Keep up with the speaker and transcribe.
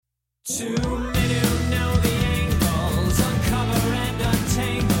Too many who know the angles, uncover and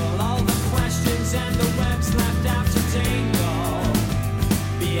untangle all the questions and the webs left out to dangle.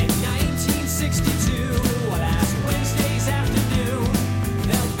 Be it 1962, last Wednesday's afternoon,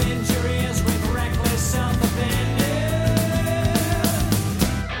 they'll binge your ears with reckless self-abandon.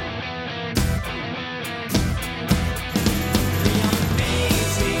 The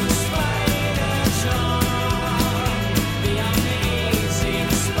Amazing Spider-Talk. The Amazing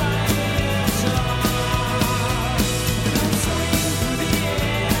Spider-Talk. Don't swing through the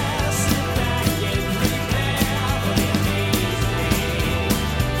air, sit back and prepare for the Amazing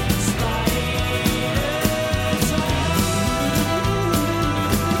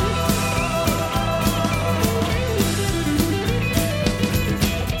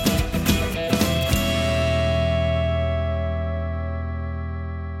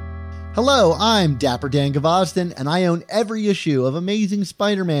Hello, I'm Dapper Dan Gavosden, and I own every issue of Amazing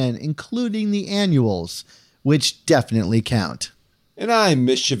Spider-Man, including the annuals, which definitely count. And I'm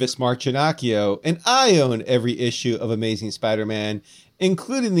Mischievous Marcinacchio, and I own every issue of Amazing Spider-Man,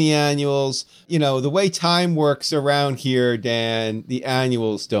 including the annuals. You know, the way time works around here, Dan, the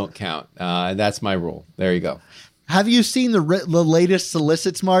annuals don't count. And that's my rule. There you go. Have you seen the latest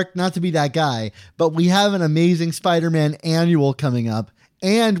solicits, Mark? Not to be that guy, but we have an Amazing Spider-Man annual coming up,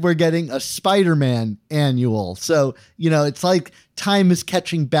 and we're getting a Spider-Man annual. So, you know, it's like time is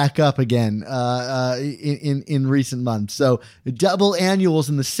catching back up again in recent months. So double annuals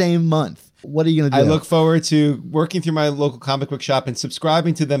in the same month. What are you going to do? I look forward to working through my local comic book shop and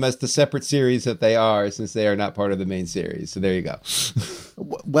subscribing to them as the separate series that they are, since they are not part of the main series. So there you go.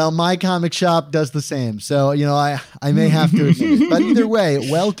 Well, my comic shop does the same. So, you know, I may have to admit it. But either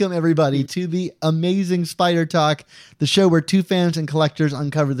way, welcome everybody to the Amazing Spider Talk, the show where two fans and collectors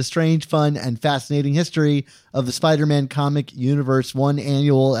uncover the strange, fun, and fascinating history of the Spider-Man comic universe, one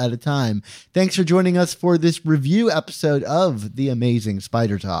annual at a time. Thanks for joining us for this review episode of the Amazing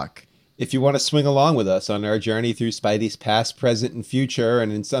Spider Talk. If you want to swing along with us on our journey through Spidey's past, present, and future,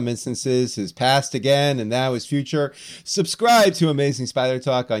 and in some instances, his past again, and now his future, subscribe to Amazing Spider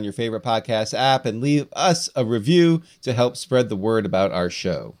Talk on your favorite podcast app and leave us a review to help spread the word about our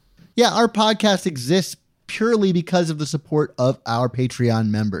show. Yeah, our podcast exists purely because of the support of our Patreon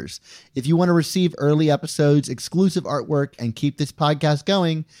members. If you want to receive early episodes, exclusive artwork, and keep this podcast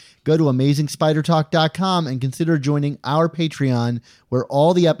going, go to AmazingSpiderTalk.com and consider joining our Patreon, where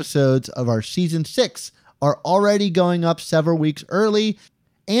all the episodes of our Season 6 are already going up several weeks early,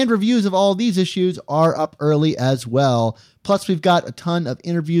 and reviews of all these issues are up early as well. Plus, we've got a ton of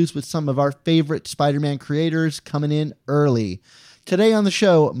interviews with some of our favorite Spider-Man creators coming in early. Today on the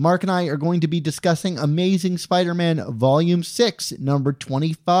show, Mark and I are going to be discussing Amazing Spider-Man Volume 6, number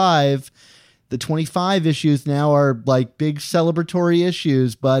 25. The 25 issues now are like big celebratory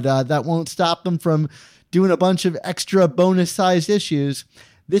issues, but that won't stop them from doing a bunch of extra bonus-sized issues.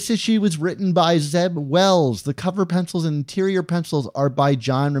 This issue was written by Zeb Wells. The cover pencils and interior pencils are by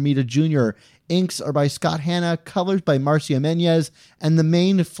John Romita Jr., inks are by Scott Hanna, colors by Marcia Menez, and the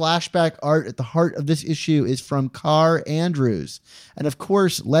main flashback art at the heart of this issue is from Carr Andrews. And of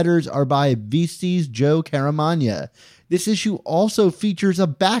course, letters are by VC's Joe Caramagna. This issue also features a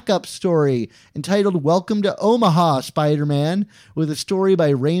backup story entitled Welcome to Omaha, Spider-Man, with a story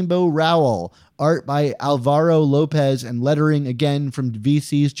by Rainbow Rowell, art by Alvaro Lopez, and lettering again from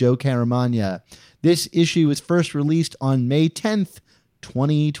VC's Joe Caramagna. This issue was first released on May 10th,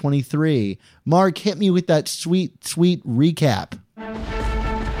 2023. Mark, hit me with that sweet recap.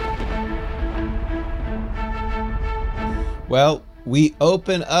 Well, we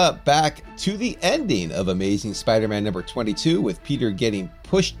open up back to the ending of Amazing Spider-Man number 22 with Peter getting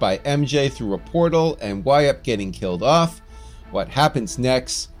pushed by MJ through a portal and Wyatt getting killed off. What happens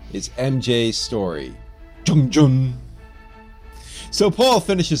next is MJ's story. Jung jung. So Paul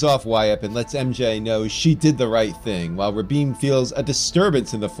finishes off Wyatt and lets MJ know she did the right thing, while Rabin feels a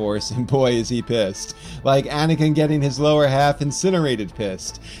disturbance in the Force, and boy is he pissed. Like Anakin getting his lower half incinerated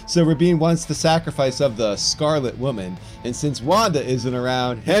pissed. So Rabin wants the sacrifice of the Scarlet Woman, and since Wanda isn't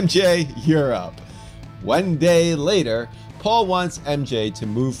around, MJ, you're up. One day later, Paul wants MJ to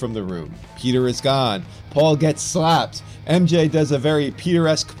move from the room. Peter is gone. Paul gets slapped. MJ does a very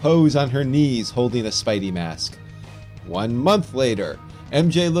Peter-esque pose on her knees holding a Spidey mask. 1 month later,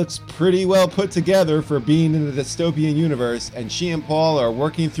 MJ looks pretty well put together for being in a dystopian universe, and she and Paul are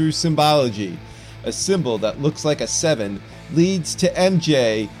working through symbology. A symbol that looks like a 7 leads to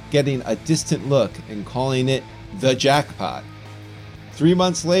MJ getting a distant look and calling it the jackpot. 3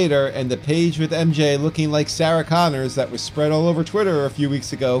 months later, and the page with MJ looking like Sarah Connors that was spread all over Twitter a few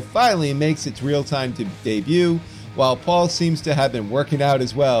weeks ago finally makes its real-time debut, while Paul seems to have been working out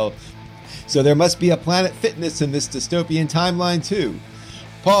as well, So there must be a Planet Fitness in this dystopian timeline too.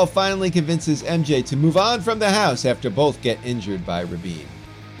 Paul finally convinces MJ to move on from the house after both get injured by Rabin.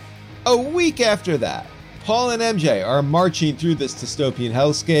 A week after that, Paul and MJ are marching through this dystopian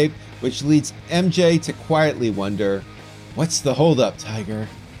hellscape, which leads MJ to quietly wonder, what's the holdup, Tiger?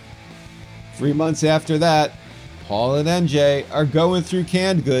 3 months after that, Paul and MJ are going through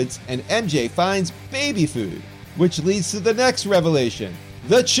canned goods, and MJ finds baby food, which leads to the next revelation.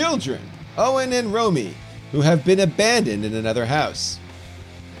 The children, Owen and Romy, who have been abandoned in another house.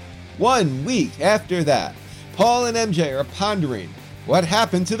 1 week after that, Paul and MJ are pondering what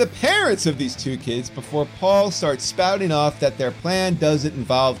happened to the parents of these two kids before Paul starts spouting off that their plan doesn't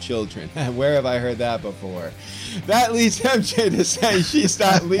involve children. Where have I heard that before? That leads MJ to say she's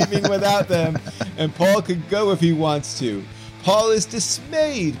not leaving without them, and Paul could go if he wants to. Paul is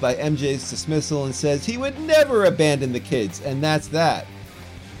dismayed by MJ's dismissal and says he would never abandon the kids, and that's that.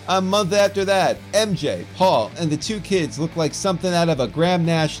 A month after that, MJ, Paul, and the two kids look like something out of a Graham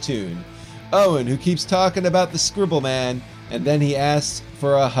Nash tune. Owen, who keeps talking about the Scribble Man, and then he asks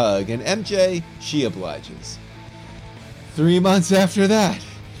for a hug, and MJ, she obliges. 3 months after that,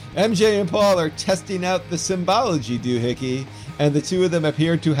 MJ and Paul are testing out the symbology doohickey, and the two of them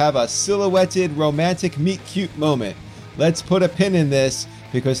appear to have a silhouetted romantic meet-cute moment. Let's put a pin in this,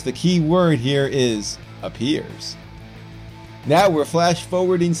 because the key word here is appears. Now we're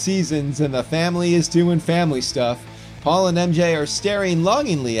flash-forwarding seasons, and the family is doing family stuff. Paul and MJ are staring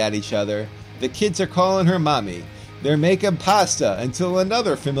longingly at each other. The kids are calling her mommy. They're making pasta until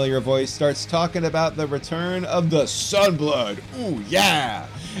another familiar voice starts talking about the return of the Sunblood. Ooh, yeah!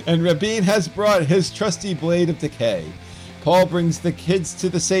 And Rabin has brought his trusty blade of decay. Paul brings the kids to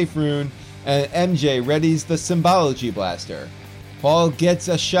the safe room, and MJ readies the symbology blaster. Paul gets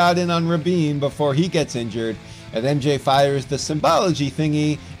a shot in on Rabin before he gets injured, and MJ fires the symbology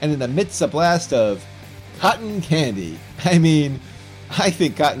thingy and it emits a blast of cotton candy. I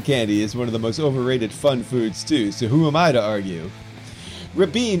think cotton candy is one of the most overrated fun foods too, so who am I to argue?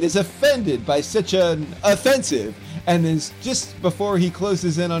 Rabin is offended by such an offensive, and is just before he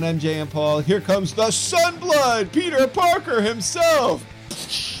closes in on MJ and Paul, here comes the Sunblood, Peter Parker himself!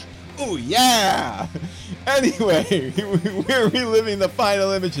 Oh yeah! Anyway, we're reliving the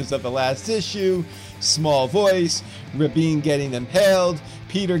final images of the last issue. Small voice, Rabin getting impaled,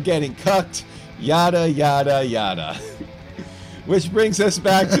 Peter getting cucked, yada yada yada. Which brings us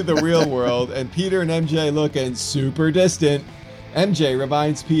back to the real world, and Peter and MJ looking super distant. MJ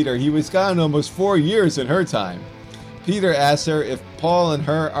reminds Peter he was gone almost 4 years in her time. Peter asks her if Paul and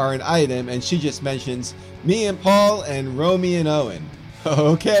her are an item, and she just mentions me and Paul and Romy and Owen.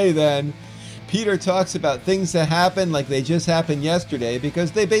 Okay then. Peter talks about things that happened like they just happened yesterday,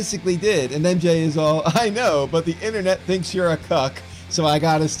 because they basically did, and MJ is all, I know, but the internet thinks you're a cuck, so I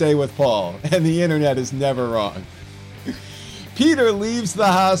gotta stay with Paul, and the internet is never wrong. Peter leaves the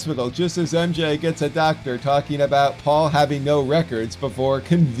hospital just as MJ gets a doctor talking about Paul having no records before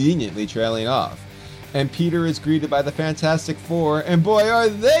conveniently trailing off. And Peter is greeted by the Fantastic Four, and boy are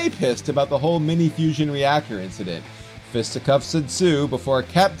they pissed about the whole mini-fusion reactor incident. Fisticuffs ensue before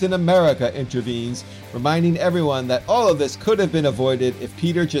Captain America intervenes, reminding everyone that all of this could have been avoided if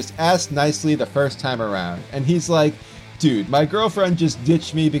Peter just asked nicely the first time around. And he's like, dude, my girlfriend just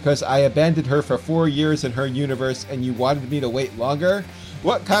ditched me because I abandoned her for 4 years in her universe and you wanted me to wait longer?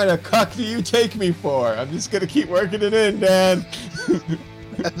 What kind of cuck do you take me for? I'm just gonna keep working it in, Dan.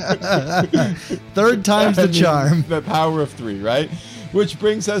 Third time's the charm. The power of 3, right? Which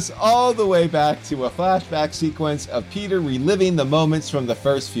brings us all the way back to a flashback sequence of Peter reliving the moments from the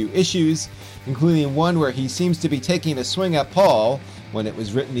first few issues, including one where he seems to be taking a swing at Paul, when it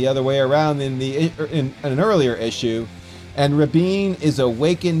was written the other way around in an earlier issue, and Rabin is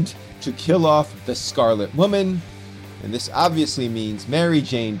awakened to kill off the Scarlet Woman. And this obviously means Mary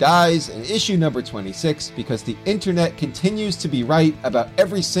Jane dies in issue number 26, because the internet continues to be right about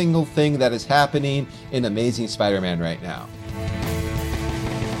every single thing that is happening in Amazing Spider-Man right now.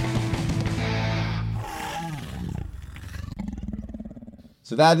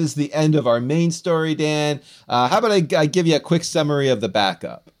 So that is the end of our main story, Dan. How about I give you a quick summary of the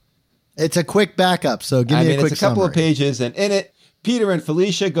backup? It's a quick backup, so give me a quick it's a couple summary. of pages, and in it, Peter and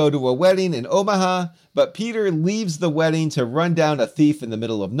Felicia go to a wedding in Omaha, but Peter leaves the wedding to run down a thief in the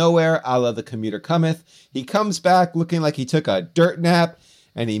middle of nowhere, a la The Commuter Cometh. He comes back looking like he took a dirt nap,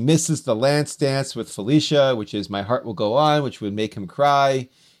 and he misses the lance dance with Felicia, which is My Heart Will Go On, which would make him cry.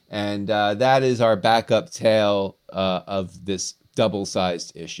 And that is our backup tale of this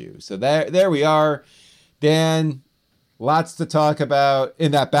double-sized issue. So there we are. Dan, lots to talk about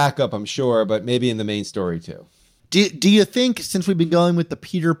in that backup, I'm sure, but maybe in the main story too. Do you think, since we've been going with the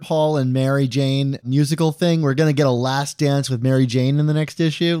Peter, Paul, and Mary Jane musical thing, we're going to get a last dance with Mary Jane in the next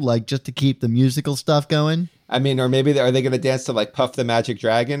issue, like just to keep the musical stuff going? I mean, or maybe are they going to dance to like Puff the Magic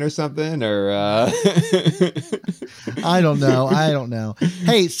Dragon or something? Or I don't know.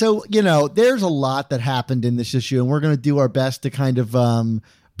 Hey, so, there's a lot that happened in this issue, and we're going to do our best to kind of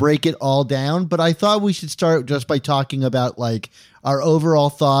break it all down. But I thought we should start just by talking about like our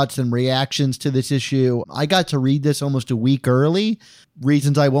overall thoughts and reactions to this issue. I got to read this almost a week early,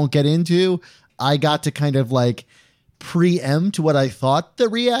 reasons I won't get into. I got to kind of like preempt what I thought the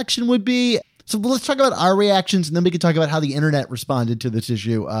reaction would be. So let's talk about our reactions, and then we can talk about how the internet responded to this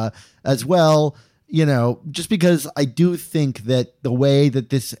issue as well. Just because I do think that the way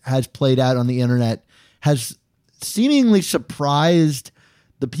that this has played out on the internet has seemingly surprised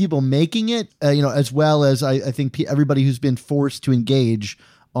the people making it, as well as I think everybody who's been forced to engage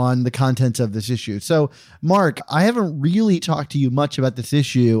on the contents of this issue. So, Mark, I haven't really talked to you much about this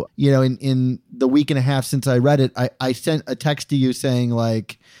issue. In the week and a half since I read it, I sent a text to you saying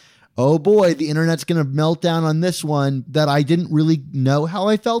like, oh boy, the internet's going to melt down on this one, that I didn't really know how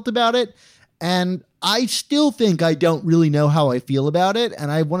I felt about it. And I still think I don't really know how I feel about it. And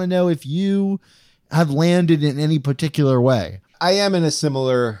I want to know if you have landed in any particular way. I am in a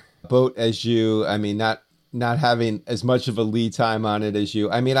similar boat as you. I mean, not having as much of a lead time on it as you.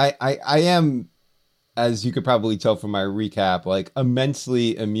 I mean, I am, as you could probably tell from my recap, like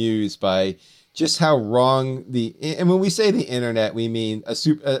immensely amused by just how wrong and when we say the internet, we mean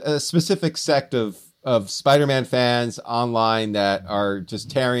a specific sect of Spider-Man fans online that are just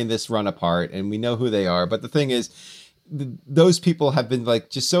tearing this run apart, and we know who they are. But the thing is, those people have been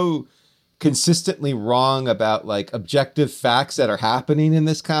like just so consistently wrong about like objective facts that are happening in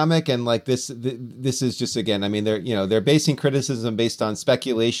this comic. And like this is just, again, I mean, they're basing criticism based on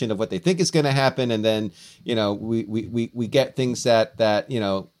speculation of what they think is going to happen. And then, we get things that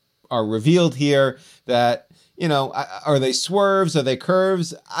are revealed here that, are they swerves? Are they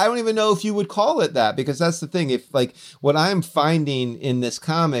curves? I don't even know if you would call it that, because that's the thing. If like what I'm finding in this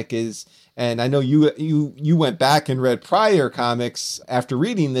comic is, and I know you went back and read prior comics after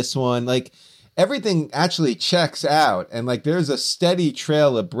reading this one, like everything actually checks out. And like there's a steady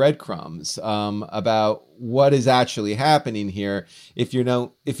trail of breadcrumbs about what is actually happening here. If you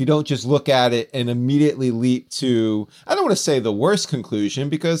don't just look at it and immediately leap to, I don't want to say the worst conclusion,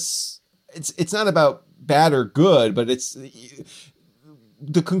 because it's not about bad or good, but it's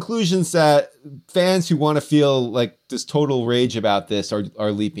the conclusions that fans who want to feel like this total rage about this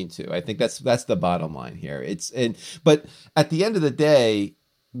are leaping to. I think that's the bottom line here. But at the end of the day,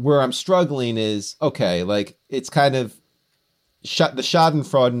 where I'm struggling is, okay, like it's kind of the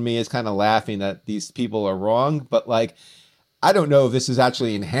Schadenfreude in me is kind of laughing that these people are wrong, but like I don't know if this is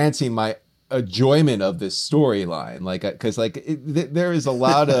actually enhancing my enjoyment of this storyline, like because like there is a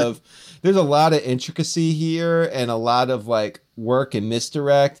lot of there's a lot of intricacy here and a lot of like work and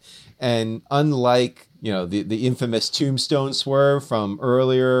misdirect, and unlike the infamous Tombstone swerve from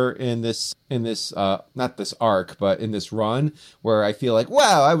earlier in this not this arc but in this run, where I feel like,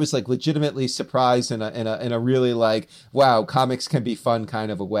 wow, I was like legitimately surprised in a really like, wow, comics can be fun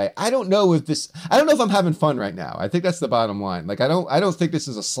kind of a way. I don't know if I'm having fun right now. I think that's the bottom line. Like I don't think this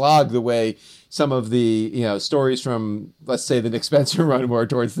is a slog the way some of the stories from, let's say, the Nick Spencer run were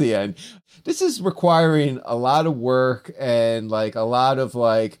towards the end. This is requiring a lot of work and like a lot of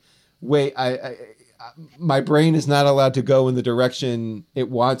like, wait, my brain is not allowed to go in the direction it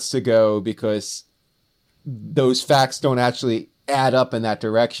wants to go because those facts don't actually add up in that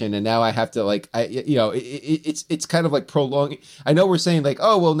direction. And now I have to like, it's kind of like prolonging. I know we're saying like,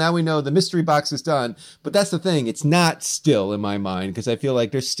 oh, well, now we know the mystery box is done, but that's the thing. It's not still in my mind, because I feel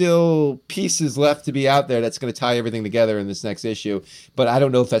like there's still pieces left to be out there that's going to tie everything together in this next issue. But I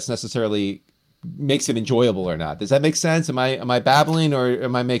don't know if that's necessarily makes it enjoyable or not. Does that make sense? Am I babbling, or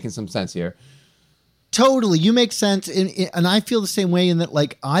am I making some sense here? Totally. You make sense. And I feel the same way in that,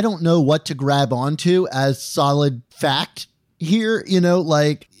 like, I don't know what to grab onto as solid fact here,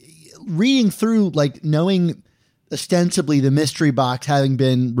 like reading through, like knowing ostensibly the mystery box having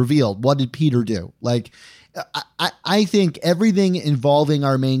been revealed. What did Peter do? Like, I think everything involving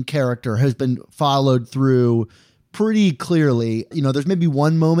our main character has been followed through pretty clearly. There's maybe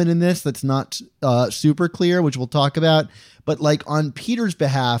one moment in this that's not super clear, which we'll talk about, but like on Peter's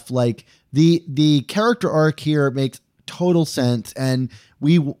behalf, like the character arc here makes total sense, and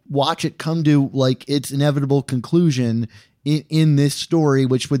we watch it come to like its inevitable conclusion in this story,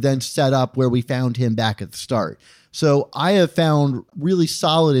 which would then set up where we found him back at the start. So I have found really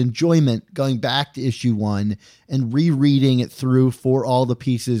solid enjoyment going back to issue 1 and rereading it through for all the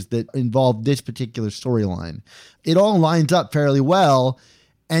pieces that involve this particular storyline. It all lines up fairly well.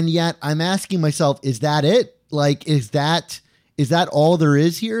 And yet I'm asking myself, is that it? Like, is that all there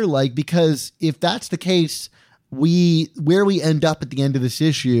is here? Like, because if that's the case, where we end up at the end of this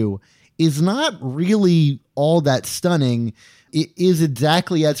issue is not really all that stunning. It is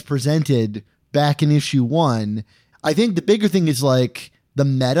exactly as presented back in issue 1. I think the bigger thing is like the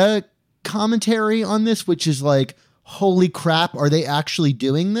meta commentary on this, which is like, holy crap, are they actually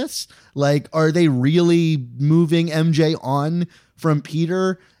doing this? Like, are they really moving MJ on from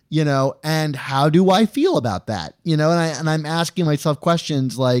Peter? You know, and how do I feel about that? You know, and I'm asking myself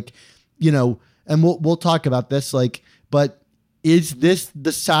questions like, you know, and we'll talk about this, like, but is this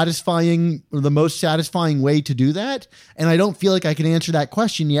the most satisfying way to do that? And I don't feel like I can answer that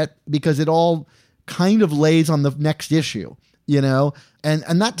question yet because it all kind of lays on the next issue, you know,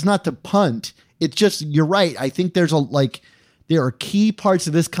 and that's not to punt. It's just, you're right. I think there are key parts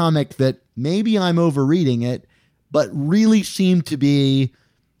of this comic that maybe I'm overreading it, but really seem to be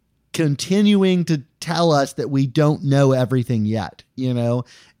continuing to tell us that we don't know everything yet, you know?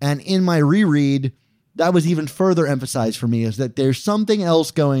 And in my reread, that was even further emphasized for me, is that there's something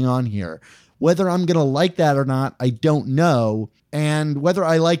else going on here. Whether I'm going to like that or not, I don't know. And whether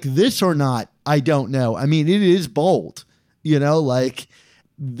I like this or not, I don't know. I mean, it is bold, you know, like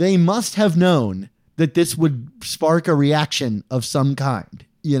they must have known that this would spark a reaction of some kind,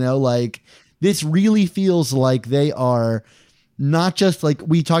 you know, like this really feels like they are not just like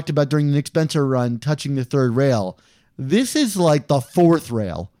we talked about during the Nick Spencer run, touching the third rail. This is like the fourth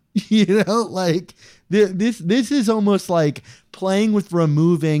rail, you know, like this is almost like playing with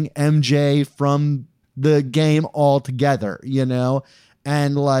removing MJ from the game altogether, you know,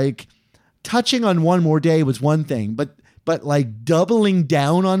 and like touching on One More Day was one thing, but like doubling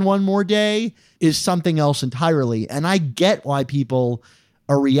down on One More Day is something else entirely. And I get why people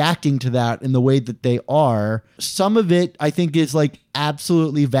are reacting to that in the way that they are. Some of it, I think, is like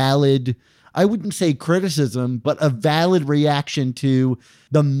absolutely valid. I wouldn't say criticism, but a valid reaction to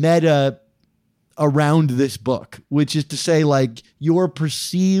the meta around this book, which is to say, like, your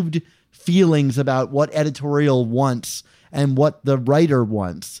perceived feelings about what editorial wants and what the writer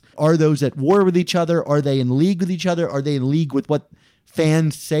wants. Are those at war with each other? Are they in league with each other? Are they in league with what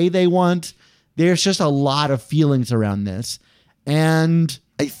fans say they want? There's just a lot of feelings around this. And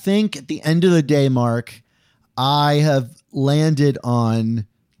I think at the end of the day, Mark, I have landed on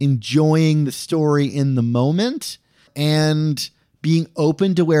enjoying the story in the moment and being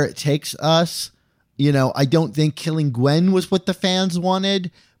open to where it takes us. You know, I don't think killing Gwen was what the fans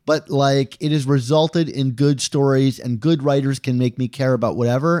wanted, but like it has resulted in good stories, and good writers can make me care about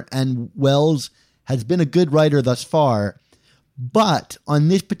whatever. And Wells has been a good writer thus far. But on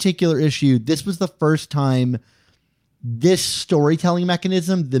this particular issue, this was the first time this storytelling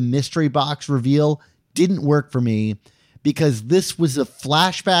mechanism, the mystery box reveal, didn't work for me, because this was a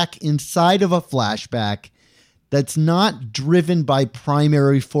flashback inside of a flashback that's not driven by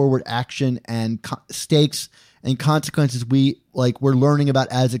primary forward action and stakes and consequences we're learning about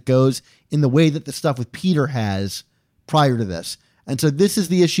as it goes, in the way that the stuff with Peter has prior to this. And so this is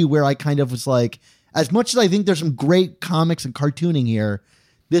the issue where I kind of was like, as much as I think there's some great comics and cartooning here,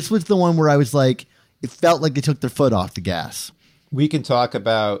 this was the one where I was like, it felt like they took their foot off the gas. We can talk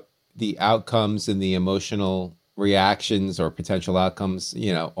about the outcomes and the emotional reactions or potential outcomes,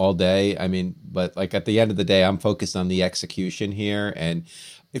 you know, all day. I mean, but like at the end of the day, I'm focused on the execution here. And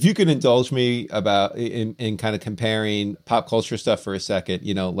if you can indulge me about in kind of comparing pop culture stuff for a second,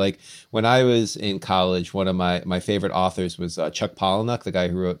 you know, like when I was in college, one of my favorite authors was Chuck Palahniuk, the guy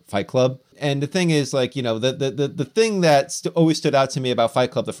who wrote Fight Club. And the thing is, like, you know, the thing that always stood out to me about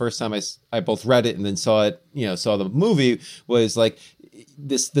Fight Club the first time I both read it and then saw the movie was like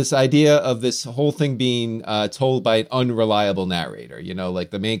this idea of this whole thing being told by an unreliable narrator. You know,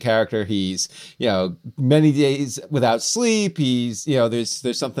 like the main character, he's, you know, many days without sleep. He's, you know,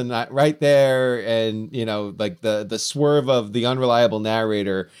 there's something not right there. And, you know, like the swerve of the unreliable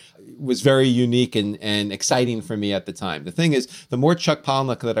narrator was very unique and exciting for me at the time. The thing is, the more Chuck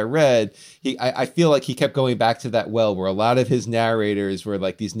Palahniuk that I read, I feel like he kept going back to that well, where a lot of his narrators were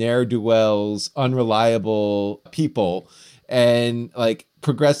like these ne'er-do-wells, unreliable people. And like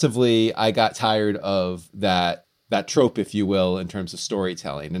progressively, I got tired of that trope, if you will, in terms of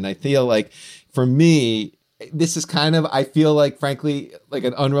storytelling. And I feel like for me, this is kind of, I feel like, frankly, like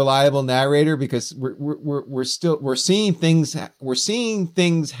an unreliable narrator, because we're seeing things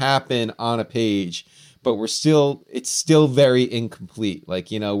happen on a page, but it's still very incomplete.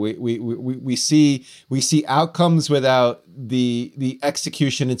 Like, you know, we see outcomes without the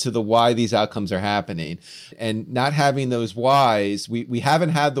execution into the why these outcomes are happening, and not having those whys. We haven't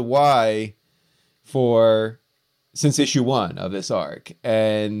had the why since issue 1 of this arc.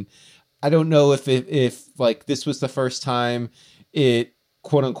 And I don't know if like this was the first time it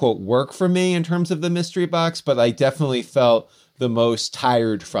quote unquote worked for me in terms of the mystery box, but I definitely felt the most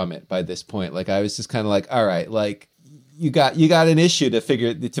tired from it by this point. Like I was just kind of like, all right, like you got an issue to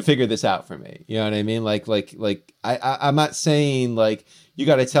figure this out for me. You know what I mean? Like I'm not saying like you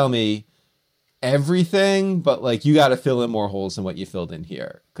got to tell me everything, but like you got to fill in more holes than what you filled in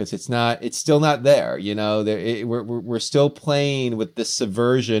here, because it's still not there. You know, we're still playing with this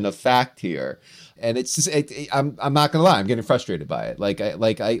subversion of fact here, and it's just I'm not gonna lie, I'm getting frustrated by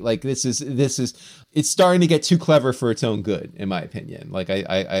it. This is it's starting to get too clever for its own good, in my opinion. Like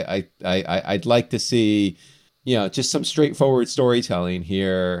I'd like to see, you know, just some straightforward storytelling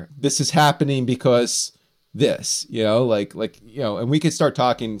here. This is happening because this, you know, like, you know, and we could start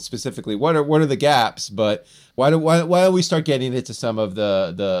talking specifically what are the gaps, but why don't we start getting into some of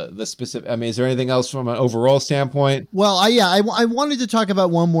the specific? I mean, is there anything else from an overall standpoint? Well, I wanted to talk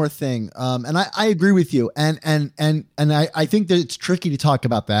about one more thing, and I agree with you, and I think that it's tricky to talk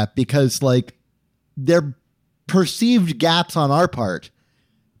about that because like they're perceived gaps on our part,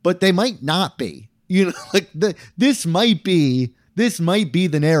 but they might not be. You know, like this might be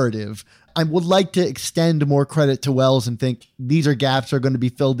the narrative. I would like to extend more credit to Wells and think these are gaps that are going to be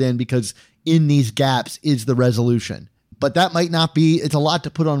filled in because in these gaps is the resolution. But that might not be. It's a lot to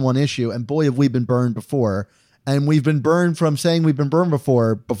put on one issue. And boy, have we been burned before. And we've been burned from saying we've been burned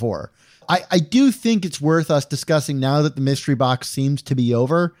before. I do think it's worth us discussing now that the mystery box seems to be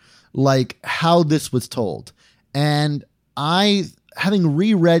over, like how this was told. And having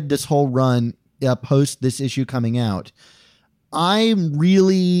reread this whole run post this issue coming out, I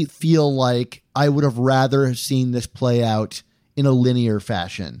really feel like I would have rather seen this play out in a linear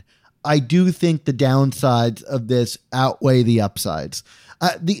fashion. I do think the downsides of this outweigh the upsides.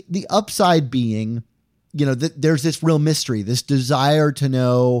 The upside being, you know, that there's this real mystery, this desire to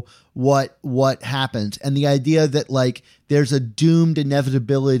know what happens, and the idea that like there's a doomed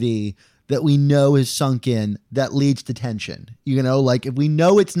inevitability that we know is sunk in that leads to tension. You know, like if we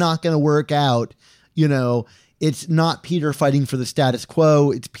know it's not going to work out, you know, it's not Peter fighting for the status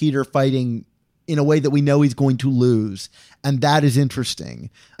quo. It's Peter fighting in a way that we know he's going to lose. And that is interesting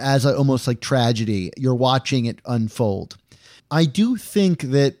as almost like tragedy. You're watching it unfold. I do think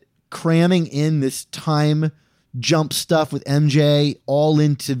that cramming in this time jump stuff with MJ all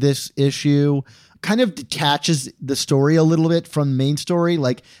into this issue kind of detaches the story a little bit from the main story.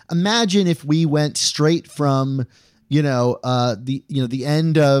 Like imagine if we went straight from, the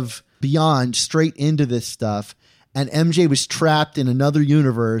end of Beyond straight into this stuff, and MJ was trapped in another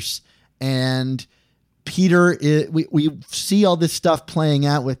universe, and Peter, we see all this stuff playing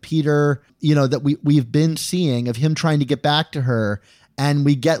out with Peter, you know, that we've been seeing of him trying to get back to her, and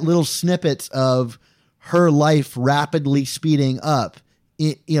we get little snippets of her life rapidly speeding up,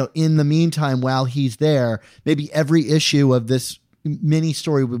 in the meantime while he's there. Maybe every issue of this mini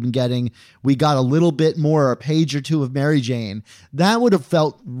story we've been getting, we got a little bit more, a page or two of Mary Jane. That would have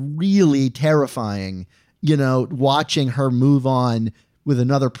felt really terrifying, you know, watching her move on with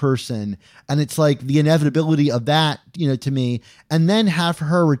another person. And it's like the inevitability of that, you know, to me, and then have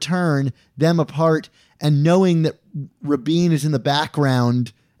her return, them apart, and knowing that Rabin is in the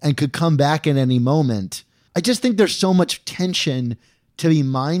background and could come back at any moment. I just think there's so much tension to be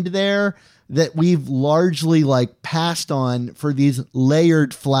mined there that we've largely like passed on for these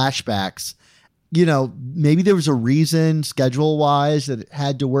layered flashbacks. You know, maybe there was a reason schedule wise that it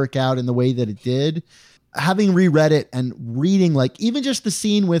had to work out in the way that it did. Having reread it and reading, like even just the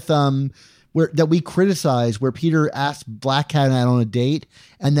scene with, that we criticize where Peter asks Black Cat out on a date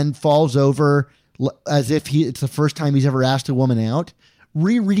and then falls over as if it's the first time he's ever asked a woman out.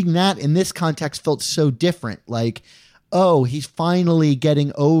 Rereading that in this context felt so different. Like, oh, he's finally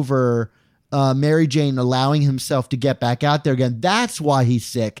getting over Mary Jane allowing himself to get back out there again. That's why he's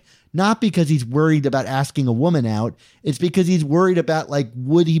sick. Not because he's worried about asking a woman out. It's because he's worried about, like,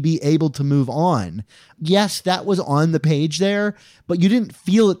 would he be able to move on? Yes, that was on the page there, but you didn't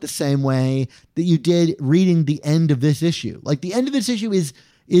feel it the same way that you did reading the end of this issue. Like, the end of this issue is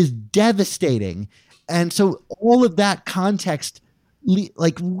devastating. And so all of that context,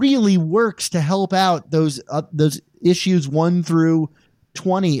 like, really works to help out those issues 1 through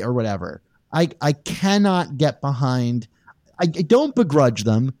 20 or whatever. I cannot get behind. I don't begrudge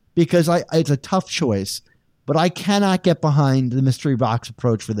them because it's a tough choice, but I cannot get behind the mystery box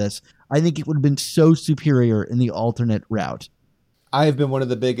approach for this. I think it would have been so superior in the alternate route. I have been one of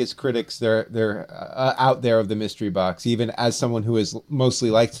the biggest critics there out there of the mystery box, even as someone who has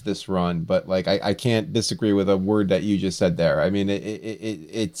mostly liked this run. But like, I can't disagree with a word that you just said there. I mean,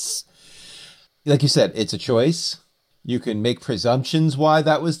 it's like you said, it's a choice. You can make presumptions why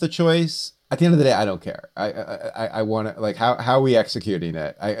that was the choice. At the end of the day, I don't care. I want to, like, how are we executing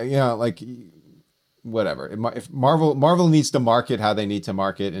it? Like, whatever. If Marvel needs to market how they need to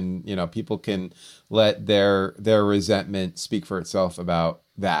market, and people can let their resentment speak for itself about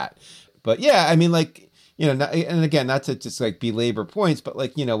that. But yeah, I mean, like, and again, not to just like belabor points, but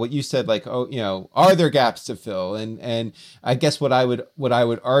like, what you said, like, are there gaps to fill? And I guess what I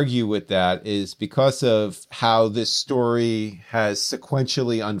would argue with that is, because of how this story has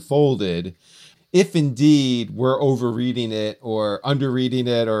sequentially unfolded, if indeed we're overreading it or underreading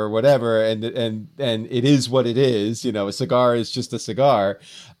it or whatever, and it is what it is, a cigar is just a cigar,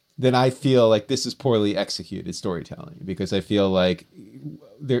 then I feel like this is poorly executed storytelling, because I feel like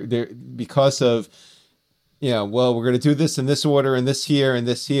there because of, well, we're going to do this in this order and this here and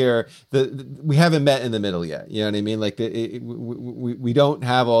this here. We haven't met in the middle yet. You know what I mean? Like we don't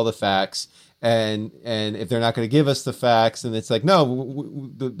have all the facts. And if they're not going to give us the facts, then it's like, no,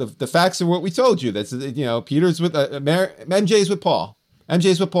 the facts are what we told you. That's, Peter's with MJ's with Paul.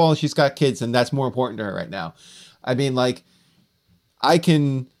 MJ's with Paul, and she's got kids, and that's more important to her right now. I mean, like, I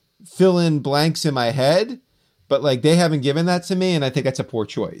can fill in blanks in my head, but like, they haven't given that to me, and I think that's a poor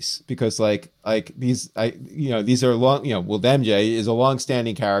choice, because like these are long. MJ is a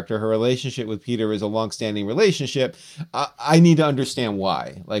long-standing character. Her relationship with Peter is a long-standing relationship. I need to understand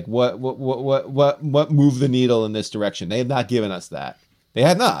why. Like, what moved the needle in this direction? They have not given us that. They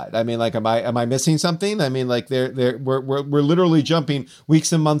have not. I mean, like, am I missing something? I mean, like, we're literally jumping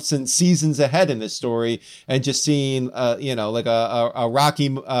weeks and months and seasons ahead in this story, and just seeing like a Rocky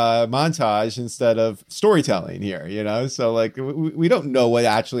montage instead of storytelling here. So like, we don't know what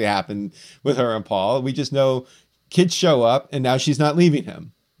actually happened with her and Paul. We just know kids show up, and now she's not leaving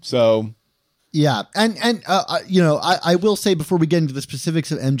him. So yeah, and I will say, before we get into the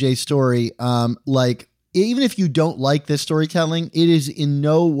specifics of MJ's story, like, even if you don't like this storytelling, it is in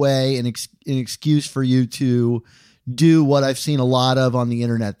no way an excuse for you to do what I've seen a lot of on the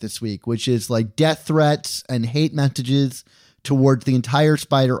internet this week, which is like death threats and hate messages towards the entire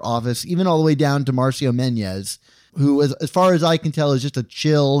Spider office, even all the way down to Marcio Menez, who, as far as I can tell, is just a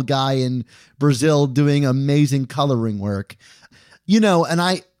chill guy in Brazil doing amazing coloring work. And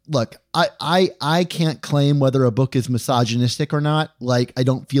I can't claim whether a book is misogynistic or not. Like, I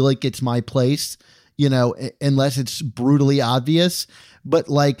don't feel like it's my place, unless it's brutally obvious. But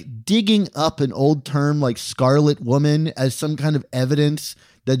like, digging up an old term like Scarlet Woman as some kind of evidence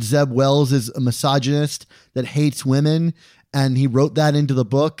that Zeb Wells is a misogynist that hates women, and he wrote that into the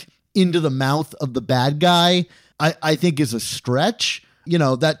book, into the mouth of the bad guy, I think is a stretch.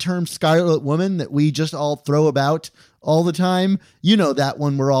 That term Scarlet Woman that we just all throw about all the time, that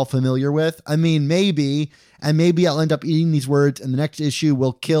one we're all familiar with. I mean, maybe I'll end up eating these words, and the next issue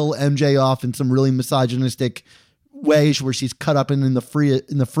will kill MJ off in some really misogynistic way, where she's cut up in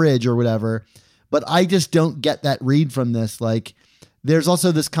the fridge or whatever. But I just don't get that read from this. Like, there's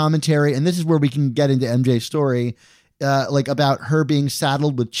also this commentary, and this is where we can get into MJ's story, like, about her being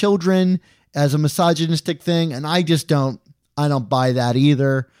saddled with children as a misogynistic thing. And I don't buy that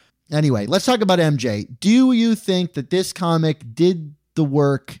either. Anyway, let's talk about MJ. Do you think that this comic did the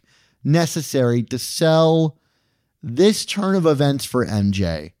work necessary to sell this turn of events for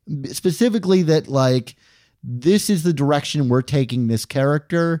MJ? Specifically, that like, this is the direction we're taking this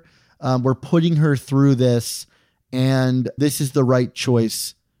character. We're putting her through this, and this is the right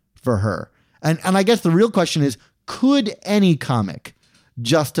choice for her. And I guess the real question is, could any comic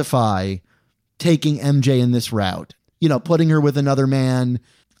justify taking MJ in this route? Putting her with another man.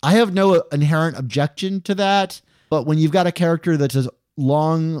 I have no inherent objection to that, but when you've got a character that's as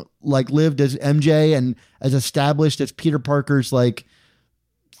long lived as MJ and as established as Peter Parker's like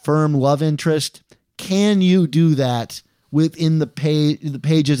firm love interest, can you do that within the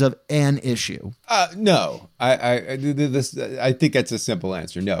pages of an issue? No, I think that's a simple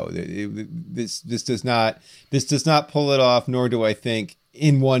answer. No, this does not pull it off, nor do I think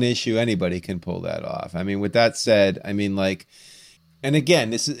in one issue anybody can pull that off. I mean, with that said, I mean, like, and again,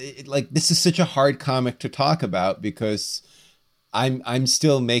 this is such a hard comic to talk about, because I'm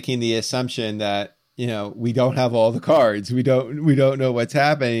still making the assumption that, we don't have all the cards. We don't know what's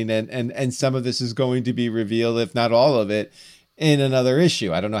happening. And some of this is going to be revealed, if not all of it, in another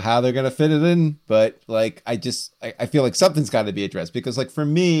issue. I don't know how they're going to fit it in, but like, I feel like something's got to be addressed, because like, for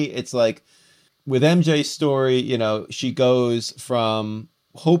me, it's like with MJ's story, she goes from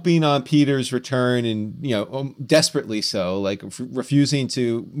hoping on Peter's return and, desperately so, like refusing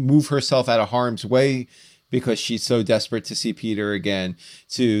to move herself out of harm's way because she's so desperate to see Peter again,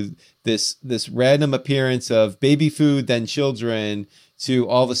 to this random appearance of baby food, then children, to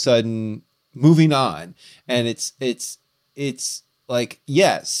all of a sudden moving on. And it's like,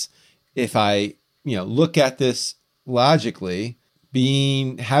 yes, if I, look at this logically,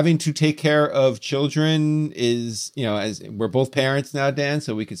 having to take care of children is, as we're both parents now, Dan,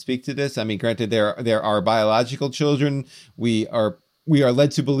 so we could speak to this. I mean, granted, there are biological children. We are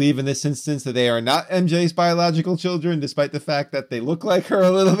led to believe in this instance that they are not MJ's biological children, despite the fact that they look like her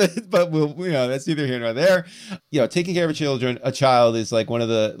a little bit, but that's neither here nor there. Taking care of a child is like one of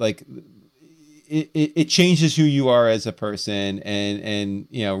the, like, it changes who you are as a person, and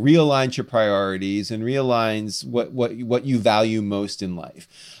realigns your priorities and realigns what you value most in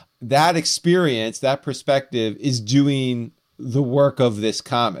life. That experience, that perspective is doing the work of this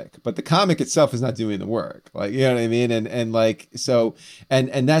comic, but the comic itself is not doing the work. Like, you know what I mean? And like, so,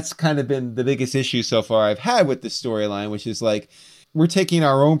 and that's kind of been the biggest issue so far I've had with this storyline, which is like, we're taking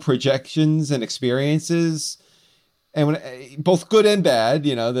our own projections and experiences, and when both good and bad,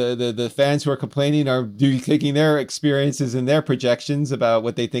 the fans who are complaining are taking their experiences and their projections about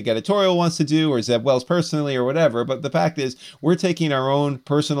what they think editorial wants to do, or Zeb Wells personally, or whatever. But the fact is, we're taking our own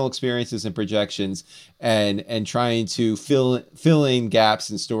personal experiences and projections and trying to fill in gaps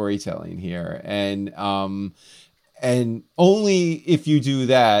in storytelling here. And only if you do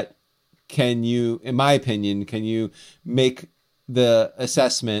that can you, in my opinion, make the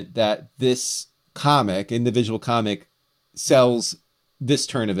assessment that this individual comic sells this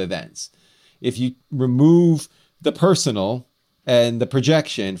turn of events. If you remove the personal and the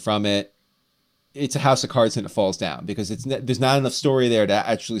projection from it, it's a house of cards and it falls down, because there's not enough story there to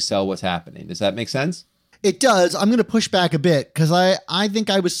actually sell what's happening. Does that make sense? It does. I'm going to push back a bit, because I think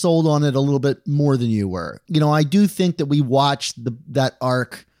I was sold on it a little bit more than you were. I do think that we watched that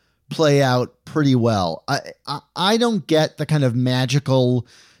arc play out pretty well. I don't get the kind of magical,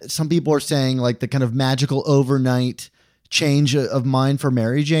 some people are saying like the kind of magical overnight change of mind for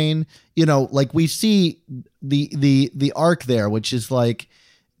Mary Jane. Like we see the arc there, which is like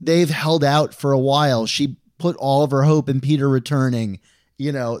they've held out for a while. She put all of her hope in Peter returning.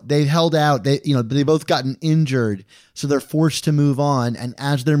 They've held out. They both gotten injured, so they're forced to move on. And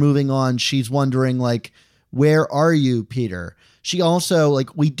as they're moving on, she's wondering like, where are you, Peter? She also,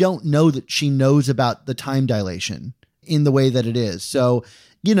 like, we don't know that she knows about the time dilation in the way that it is. So,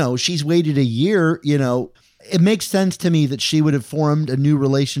 she's waited a year. It makes sense to me that she would have formed a new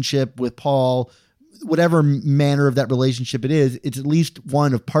relationship with Paul, whatever manner of that relationship it is. It's at least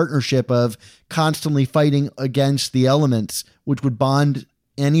one of partnership, of constantly fighting against the elements, which would bond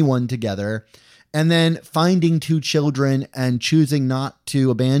anyone together. And then finding two children and choosing not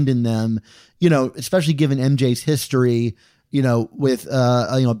to abandon them, especially given MJ's history, with,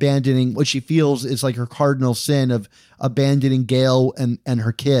 abandoning what she feels is like her cardinal sin of abandoning Gail and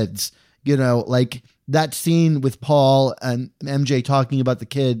her kids, like that scene with Paul and MJ talking about the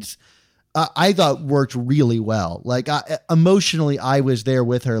kids, I thought worked really well. Like emotionally, I was there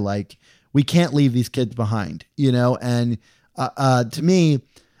with her. Like, we can't leave these kids behind, and to me,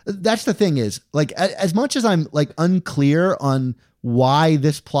 that's the thing is, like, as much as I'm like unclear on why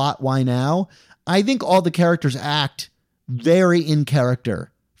this plot, why now, I think all the characters act very in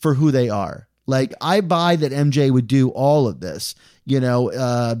character for who they are. Like, I buy that MJ would do all of this,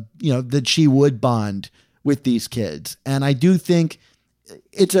 that she would bond with these kids. And I do think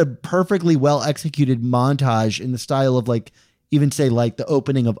it's a perfectly well executed montage in the style of, like, even say like the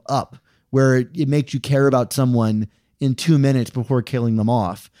opening of Up, where it makes you care about someone in 2 minutes before killing them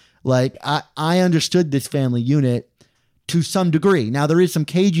off. Like, I understood this family unit to some degree. Now there is some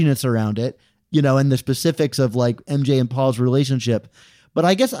caginess around it, and the specifics of like MJ and Paul's relationship. But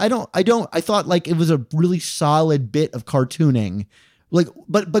I guess I thought like it was a really solid bit of cartooning. Like,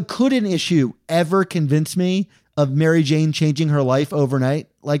 but could an issue ever convince me of Mary Jane changing her life overnight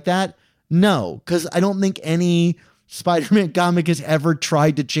like that? No, because I don't think any Spider-Man comic has ever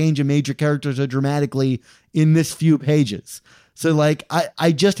tried to change a major character so dramatically in this few pages. So like,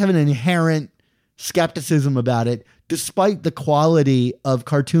 I just have an inherent skepticism about it, despite the quality of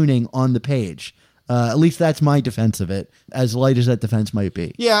cartooning on the page. At least that's my defense of it, as light as that defense might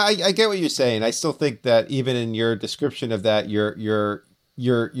be. Yeah, I get what you're saying. I still think that even in your description of that, you're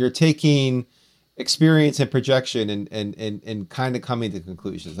taking experience and projection and kind of coming to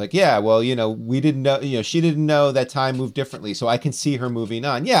conclusions. Like, yeah, well, we didn't know, she didn't know that time moved differently, so I can see her moving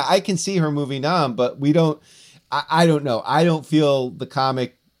on. Yeah, I can see her moving on, but we don't. I don't know. I don't feel the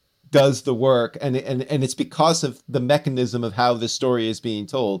comic does the work, and it's because of the mechanism of how this story is being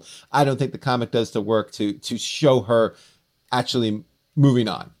told. I don't think the comic does the work to show her actually moving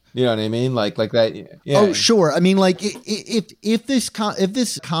on. You know what I mean? Like that. Yeah. Oh, sure. I mean, like if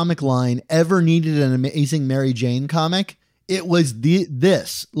this comic line ever needed an Amazing Mary Jane comic, it was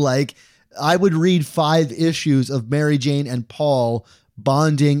this. Like, I would read 5 issues of Mary Jane and Paul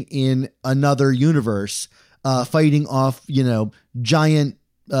bonding in another universe, fighting off, giant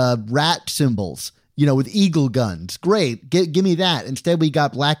rat symbols, with eagle guns. Great. Give me that. Instead, we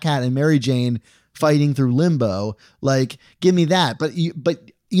got Black Cat and Mary Jane fighting through limbo. Like, give me that. But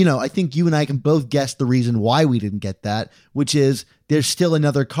I think you and I can both guess the reason why we didn't get that, which is there's still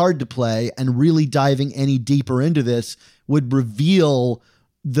another card to play, and really diving any deeper into this would reveal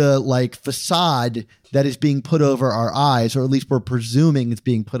the facade that is being put over our eyes, or at least we're presuming it's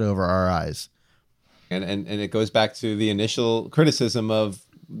being put over our eyes. And it goes back to the initial criticism of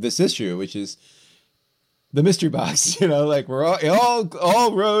this issue, which is the mystery box. Like, we're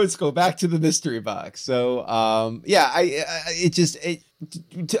all roads go back to the mystery box. So I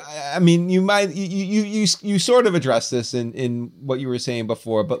mean, you sort of addressed this in what you were saying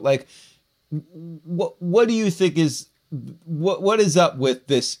before, but like, what do you think is what is up with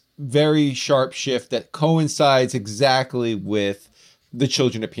this very sharp shift that coincides exactly with the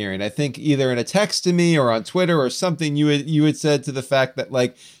children appearing? I think either in a text to me or on Twitter or something, you had said to the fact that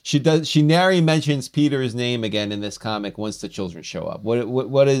like she nary mentions Peter's name again in this comic once the children show up.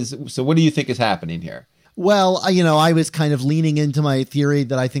 What do you think is happening here? Well, I was kind of leaning into my theory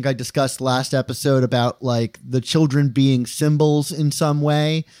that I think I discussed last episode about like the children being symbols in some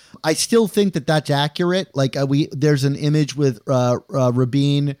way. I still think that that's accurate. Like there's an image with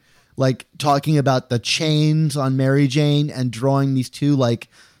Rabin like talking about the chains on Mary Jane and drawing these two like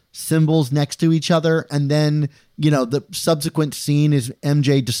symbols next to each other. And then, the subsequent scene is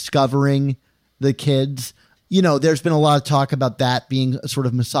MJ discovering the kids. There's been a lot of talk about that being a sort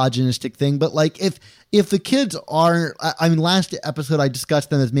of misogynistic thing, but like if the kids are, last episode I discussed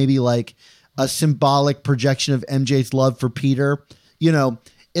them as maybe like a symbolic projection of MJ's love for Peter.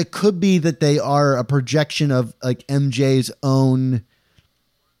 It could be that they are a projection of like MJ's own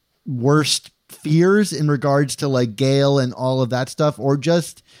worst fears in regards to like Gail and all of that stuff, or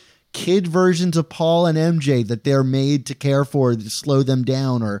just kid versions of Paul and MJ that they're made to care for, to slow them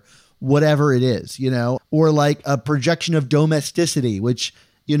down, or whatever it is, or like a projection of domesticity, which,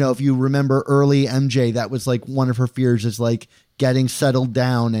 if you remember early MJ, that was like one of her fears, is like getting settled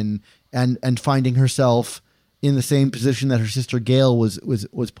down and finding herself in the same position that her sister Gail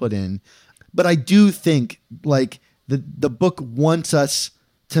was put in. But I do think like the book wants us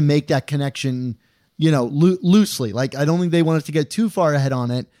to make that connection, loosely. Like, I don't think they want us to get too far ahead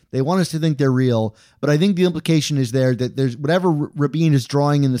on it. They want us to think they're real, but I think the implication is there that there's whatever Rabin is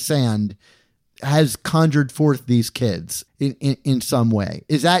drawing in the sand has conjured forth these kids in some way.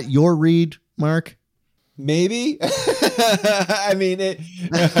 Is that your read, Mark? Maybe. I mean,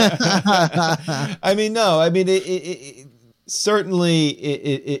 no. I mean, it certainly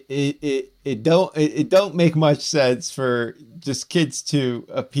it don't make much sense for just kids to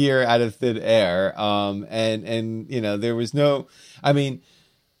appear out of thin air. And there was no. I mean,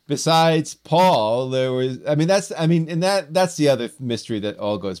 besides Paul, there was. That's the other mystery that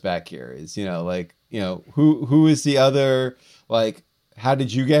all goes back here is who is the other, like, how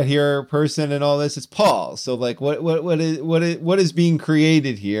did you get here person and all this? It's Paul. So like what is being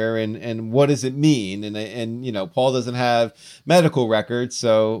created here, and what does it mean? And Paul doesn't have medical records,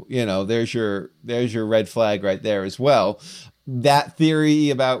 so there's your red flag right there as well. That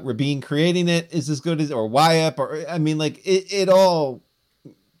theory about Rabin creating it is as good as, or Wyatt, or it all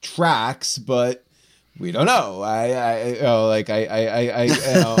tracks, but we don't know. And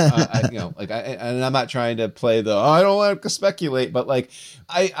I'm not trying to play I don't want to speculate, but like,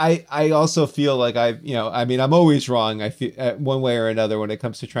 I also feel like I'm always wrong. I feel one way or another when it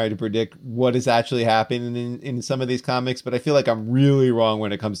comes to trying to predict what is actually happening in some of these comics, but I feel like I'm really wrong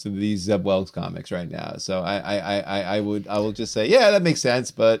when it comes to these Zeb Wells comics right now. So I will just say, yeah, that makes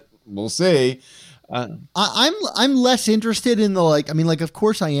sense, but we'll see. I'm less interested in the of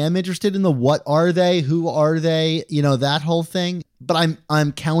course I am interested in the what are they, who are they, that whole thing. But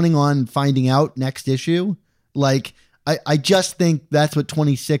I'm counting on finding out next issue. Like I just think that's what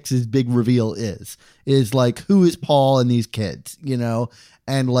 26's big reveal is like, who is Paul and these kids,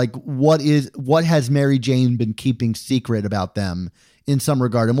 and like what has Mary Jane been keeping secret about them in some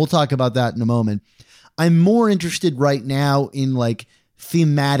regard. And we'll talk about that in a moment. I'm more interested right now in like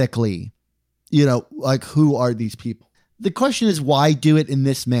thematically, like, who are these people? the question is, why do it in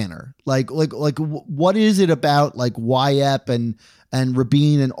this manner? What is it about like Wyatt and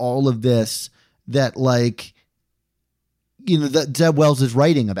Rabin and all of this that like, you know, that Zeb Wells is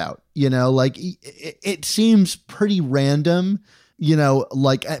writing about, you know, like it seems pretty random, you know,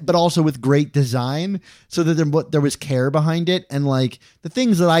 like, but also with great design so that there was care behind it. And like the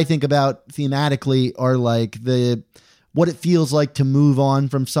things that I think about thematically are like what it feels like to move on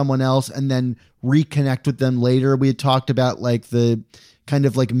from someone else and then reconnect with them later. We had talked about like the kind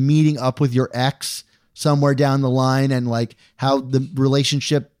of like meeting up with your ex somewhere down the line and like how the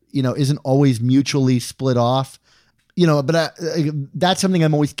relationship, you know, isn't always mutually split off, you know, but that's something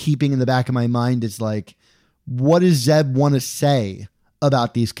I'm always keeping in the back of my mind is like, what does Zeb want to say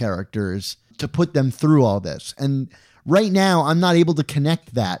about these characters to put them through all this? And right now I'm not able to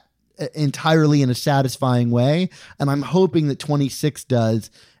connect that entirely in a satisfying way. And I'm hoping that 26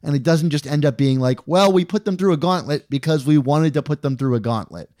 does. And it doesn't just end up being like, well, we put them through a gauntlet because we wanted to put them through a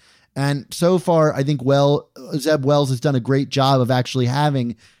gauntlet. And so far, I think Zeb Wells has done a great job of actually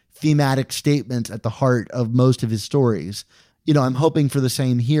having thematic statements at the heart of most of his stories. You know, I'm hoping for the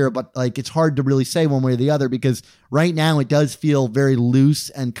same here, but like, it's hard to really say one way or the other because right now it does feel very loose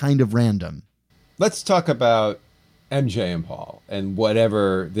and kind of random. Let's talk about MJ and Paul and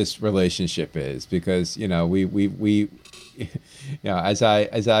whatever this relationship is, because, you know, we you know, as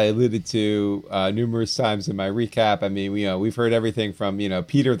I alluded to numerous times in my recap, I mean, you know, we've heard everything from, you know,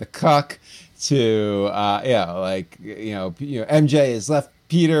 Peter the cuck to like, you know, MJ has left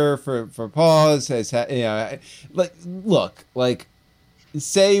Peter for Paul, says, you know, like, look, like,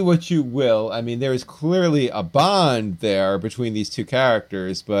 say what you will, I mean, there is clearly a bond there between these two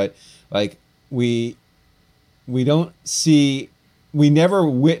characters, but like we never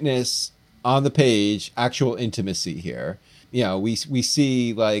witness on the page actual intimacy here. You know, we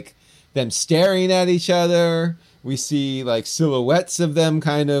see like them staring at each other. We see like silhouettes of them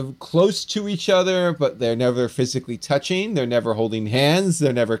kind of close to each other, but they're never physically touching. They're never holding hands.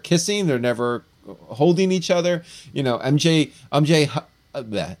 They're never kissing. They're never holding each other. You know, MJ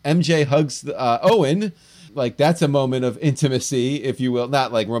hugs Owen. Like, that's a moment of intimacy, if you will,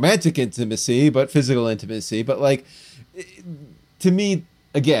 not like romantic intimacy, but physical intimacy. But like, to me,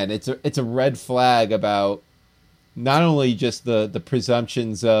 again, it's a red flag about not only just the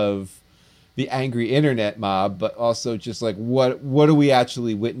presumptions of the angry internet mob, but also just like what are we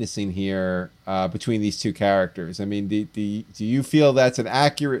actually witnessing here between these two characters? I mean, do you feel that's an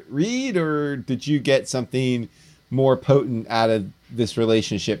accurate read, or did you get something more potent out of this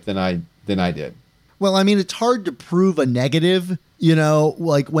relationship than I did? Well, I mean, it's hard to prove a negative, you know,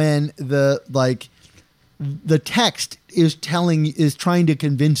 like when the text is trying to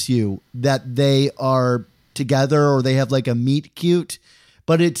convince you that they are together or they have like a meet cute,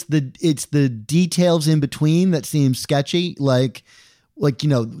 but it's the details in between that seem sketchy. Like, you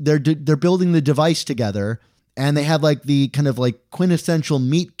know, they're building the device together and they have like the kind of like quintessential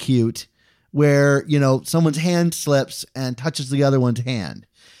meet cute where, you know, someone's hand slips and touches the other one's hand.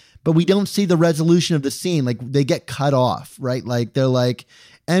 But we don't see the resolution of the scene. Like, they get cut off, right? Like, they're like,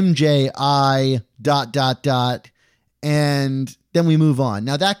 MJ, I ... and then we move on.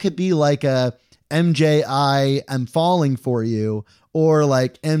 Now, that could be like a MJ, I am falling for you, or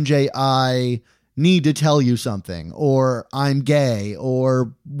like MJ, I need to tell you something, or I'm gay,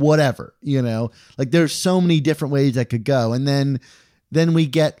 or whatever, you know? Like, there's so many different ways that could go. And then we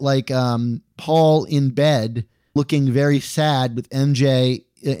get like Paul in bed looking very sad with MJ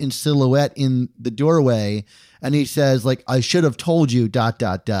in silhouette in the doorway, and he says like, I should have told you ...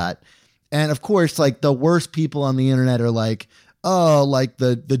 And of course, like, the worst people on the internet are like, oh, like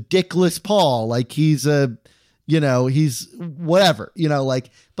the dickless Paul, like he's he's whatever, you know, like,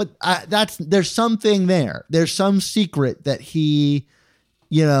 but there's something there. There's some secret that he,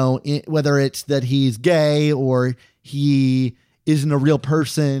 you know, whether it's that he's gay or he isn't a real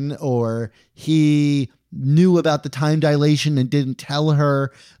person or he knew about the time dilation and didn't tell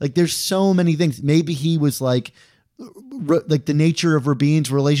her. Like, there's so many things. Maybe he was like the nature of Rabin's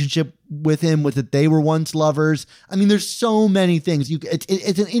relationship with him was that they were once lovers. I mean, there's so many things.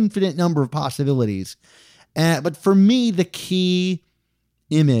 It's an infinite number of possibilities. But for me, the key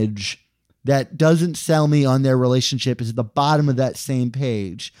image that doesn't sell me on their relationship is at the bottom of that same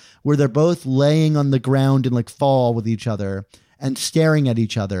page, where they're both laying on the ground in like fall with each other and staring at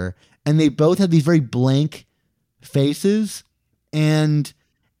each other. And they both have these very blank faces, and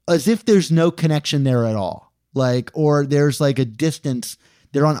as if there's no connection there at all. Like, or there's like a distance.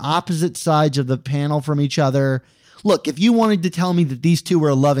 They're on opposite sides of the panel from each other. Look, if you wanted to tell me that these two were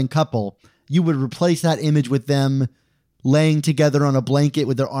a loving couple, you would replace that image with them laying together on a blanket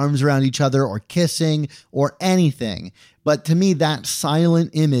with their arms around each other or kissing or anything. But to me, that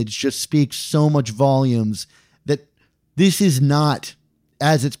silent image just speaks so much volumes that this is not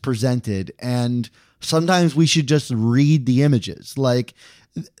as it's presented. And sometimes we should just read the images. Like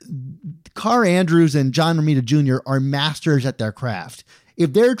Carr Andrews and John Romita Jr. are masters at their craft.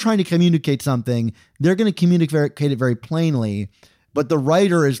 If they're trying to communicate something, they're going to communicate it very plainly, but the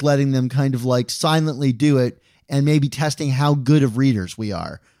writer is letting them kind of like silently do it and maybe testing how good of readers we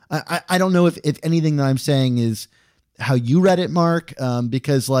are. I don't know if anything that I'm saying is how you read it, Mark,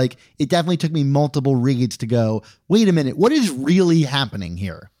 because like it definitely took me multiple reads to go, wait a minute, what is really happening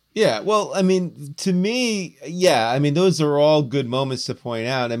here? Yeah, well, I mean, to me, yeah, I mean, those are all good moments to point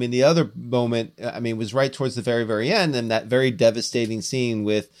out. I mean, the other moment, I mean, was right towards the very, very end, and that very devastating scene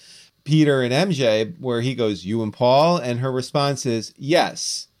with Peter and MJ, where he goes, "You and Paul," and her response is,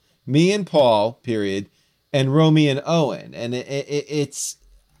 "Yes, me and Paul, period, and Romy and Owen." And it's,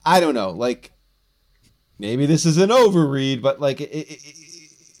 I don't know, like, maybe this is an overread, but like,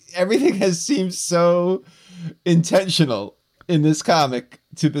 everything has seemed so intentional in this comic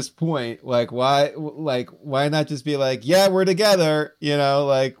to this point. Like why not just be like, yeah, we're together, you know,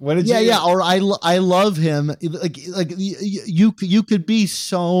 like what did you or I love him, like you could be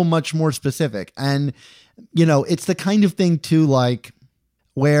so much more specific. And you know, it's the kind of thing too, like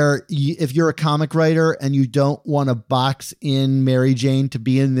where if you're a comic writer and you don't want to box in Mary Jane to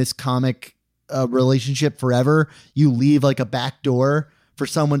be in this comic relationship forever, you leave like a back door for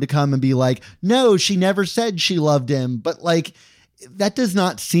someone to come and be like, no, she never said she loved him. But like, that does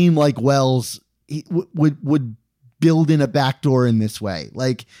not seem like Wells would build in a backdoor in this way.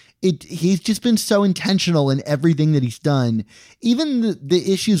 Like he's just been so intentional in everything that he's done. Even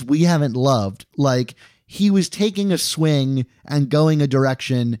the issues we haven't loved, like he was taking a swing and going a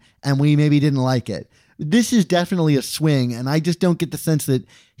direction and we maybe didn't like it. This is definitely a swing. And I just don't get the sense that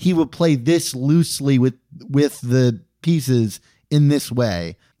he would play this loosely with the pieces in this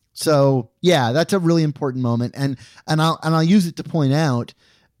way. So yeah, that's a really important moment. And I'll use it to point out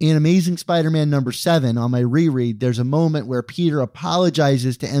in Amazing Spider-Man number 7 on my reread, there's a moment where Peter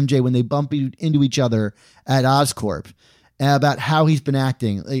apologizes to MJ when they bump into each other at Oscorp about how he's been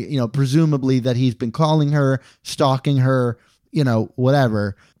acting, you know, presumably that he's been calling her, stalking her, you know,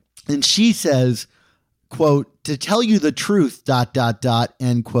 whatever. And she says, quote, "To tell you the truth, ...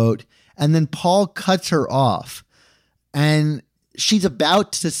 end quote." And then Paul cuts her off and she's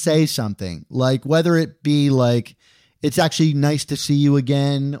about to say something, like whether it be like, it's actually nice to see you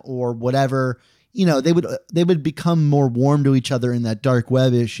again or whatever, you know, they would become more warm to each other in that dark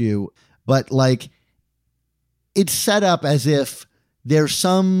web issue. But like, it's set up as if there's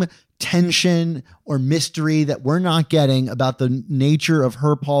some tension or mystery that we're not getting about the nature of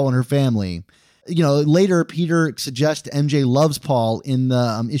her, Paul, and her family. You know, later Peter suggests MJ loves Paul in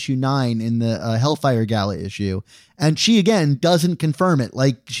the issue 9 in the Hellfire Gala issue. And she, again, doesn't confirm it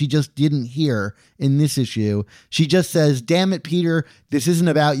like she just didn't hear in this issue. She just says, damn it, Peter, this isn't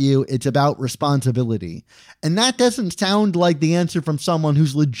about you. It's about responsibility. And that doesn't sound like the answer from someone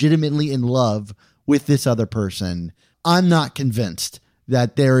who's legitimately in love with this other person. I'm not convinced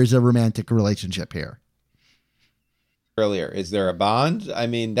that there is a romantic relationship here. Earlier, is there a bond? I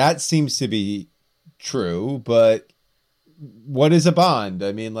mean, that seems to be true, but what is a bond?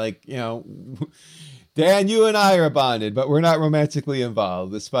 I mean, like, you know, Dan, you and I are bonded, but we're not romantically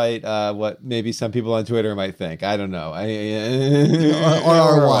involved, despite what maybe some people on Twitter might think. I don't know. Or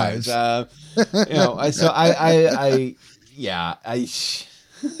our wives. You know,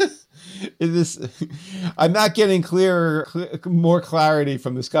 I'm not getting more clarity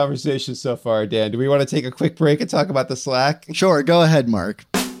from this conversation so far, Dan. Do we want to take a quick break and talk about the Slack? Sure, go ahead, Mark.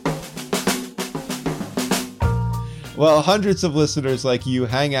 Well, hundreds of listeners like you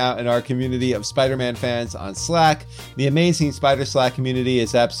hang out in our community of Spider-Man fans on Slack. The amazing Spider Slack community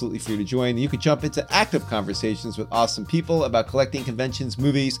is absolutely free to join. You can jump into active conversations with awesome people about collecting, conventions,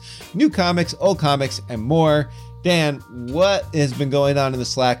 movies, new comics, old comics, and more. Dan, what has been going on in the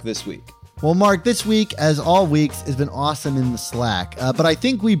Slack this week? Well, Mark, this week, as all weeks, has been awesome in the Slack. But I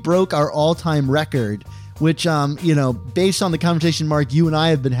think we broke our all-time record, which, you know, based on the conversation, Mark, you and I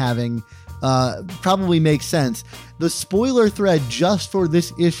have been having, probably makes sense. The spoiler thread just for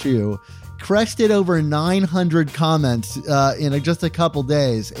this issue crested over 900 comments in just a couple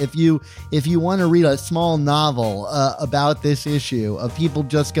days. If you want to read a small novel about this issue of people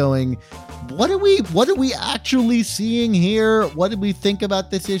just going, what are we actually seeing here? What did we think about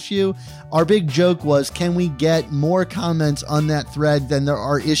this issue? Our big joke was, can we get more comments on that thread than there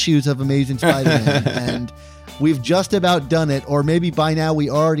are issues of Amazing Spider-Man? And we've just about done it, or maybe by now we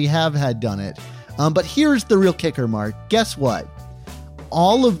already have had done it. But here's the real kicker, Mark. Guess what?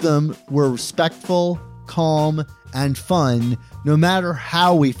 All of them were respectful, calm, and fun, no matter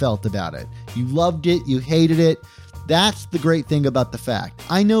how we felt about it. You loved it, you hated it. That's the great thing about The Fact.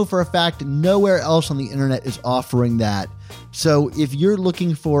 I know for a fact nowhere else on the internet is offering that. So if you're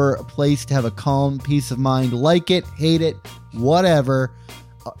looking for a place to have a calm peace of mind, like it, hate it, whatever,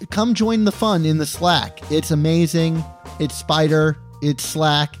 come join the fun in the Slack. It's amazing. It's Spider. It's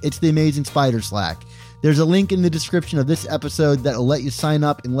Slack. It's the amazing Spider Slack. There's a link in the description of this episode that will let you sign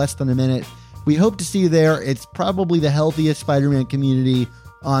up in less than a minute. We hope to see you there. It's probably the healthiest Spider-Man community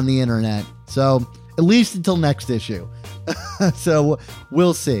on the internet. So at least until next issue. So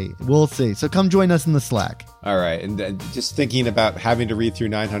we'll see. We'll see. So come join us in the Slack. All right. And just thinking about having to read through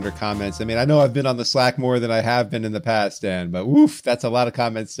 900 comments. I mean, I know I've been on the Slack more than I have been in the past, Dan, but woof, that's a lot of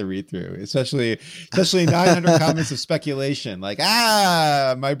comments to read through, especially 900 comments of speculation. Like,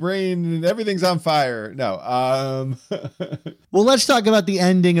 my brain, everything's on fire. No. Well, let's talk about the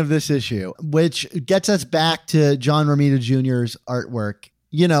ending of this issue, which gets us back to John Romita Jr.'s artwork.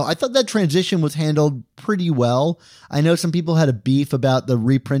 You know, I thought that transition was handled pretty well. I know some people had a beef about the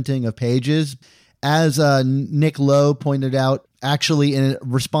reprinting of pages. As Nick Lowe pointed out, actually in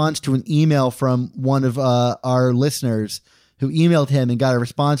response to an email from one of our listeners who emailed him and got a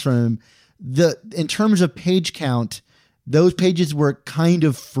response from him, in terms of page count, those pages were kind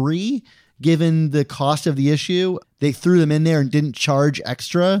of free given the cost of the issue. They threw them in there and didn't charge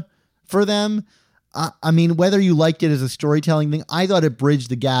extra for them. I mean, whether you liked it as a storytelling thing, I thought it bridged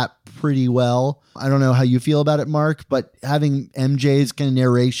the gap pretty well. I don't know how you feel about it, Mark, but having MJ's kind of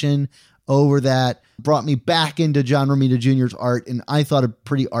narration over that brought me back into John Romita Jr.'s art, and I thought a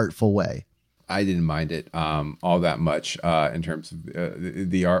pretty artful way. I didn't mind it all that much in terms of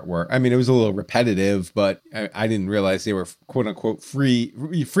the artwork. I mean, it was a little repetitive, but I didn't realize they were quote unquote free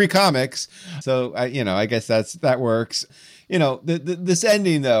comics. So I guess that works. This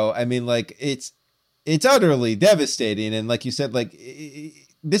ending though, I mean, like it's utterly devastating, and like you said, like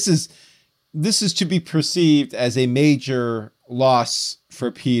this is to be perceived as a major loss for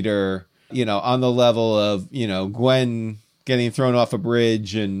Peter. On the level of Gwen getting thrown off a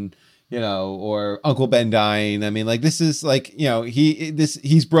bridge and or Uncle Ben dying. I mean, like this is like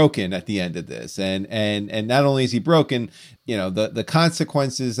he's broken at the end of this, and not only is he broken, the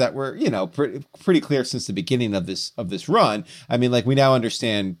consequences that were pretty clear since the beginning of this run. I mean, like we now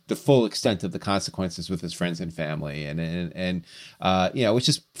understand the full extent of the consequences with his friends and family, and which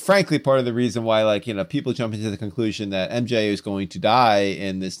is frankly part of the reason why people jump into the conclusion that MJ is going to die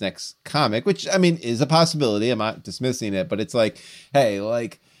in this next comic, which I mean is a possibility. I'm not dismissing it, but it's like, hey,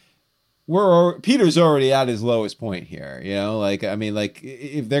 like. Peter's already at his lowest point here,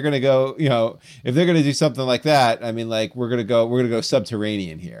 if they're going to go, if they're going to do something like that, I mean, like we're going to go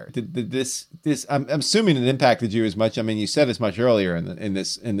subterranean here. This, I'm assuming it impacted you as much. I mean, you said as much earlier in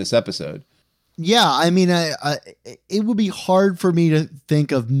this episode. Yeah. I mean, it would be hard for me to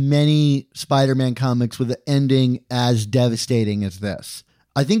think of many Spider-Man comics with an ending as devastating as this.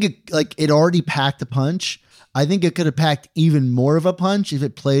 I think it already packed a punch. I think it could have packed even more of a punch if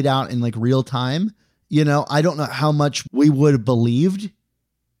it played out in like real time. I don't know how much we would have believed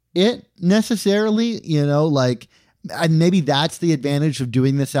it necessarily, and maybe that's the advantage of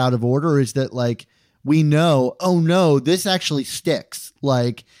doing this out of order is that like, we know, oh no, this actually sticks.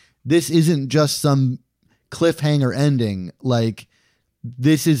 Like this isn't just some cliffhanger ending. Like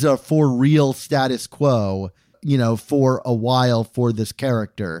this is a for real status quo, for a while for this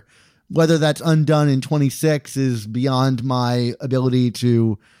character. Whether that's undone in 26 is beyond my ability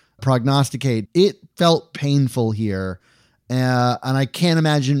to prognosticate. It felt painful here. And I can't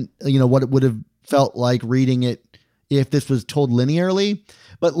imagine, what it would have felt like reading it if this was told linearly.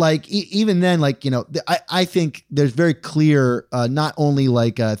 But like, even then, like, I think there's very clear, not only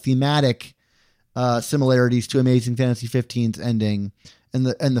like thematic similarities to Amazing Fantasy 15's ending and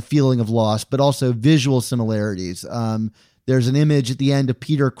the feeling of loss, but also visual similarities. There's an image at the end of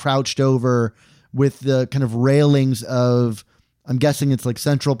Peter crouched over with the kind of railings of, I'm guessing it's like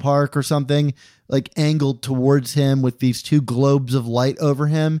Central Park or something, like angled towards him with these two globes of light over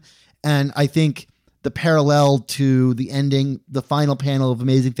him. And I think the parallel to the ending, the final panel of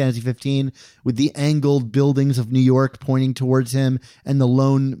Amazing Fantasy 15 with the angled buildings of New York pointing towards him and the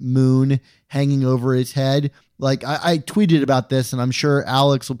lone moon hanging over his head. Like I tweeted about this, and I'm sure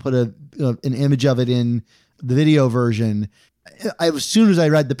Alex will put an image of it in the video version. As soon as I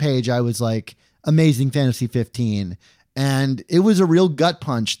read the page, I was like, Amazing Fantasy 15. And it was a real gut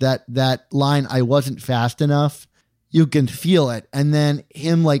punch, that line, I wasn't fast enough. You can feel it. And then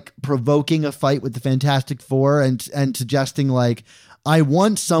him like provoking a fight with the Fantastic Four and suggesting like, I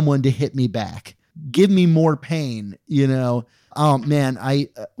want someone to hit me back. give me more pain, you know? Oh man,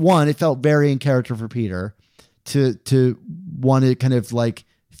 it felt very in character for Peter to want to kind of like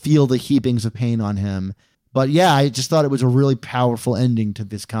feel the heapings of pain on him. But yeah, I just thought it was a really powerful ending to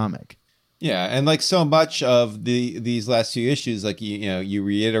this comic. Yeah, and like so much of these last few issues, like you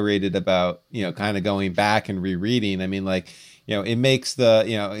reiterated about kind of going back and rereading. I mean, like it makes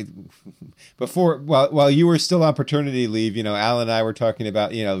the before while you were still on paternity leave, Al and I were talking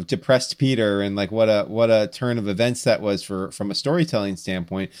about depressed Peter and like what a turn of events that was from a storytelling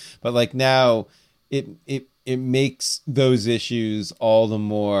standpoint. But like now, it makes those issues all the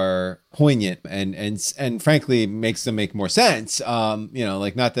more poignant and frankly makes them make more sense.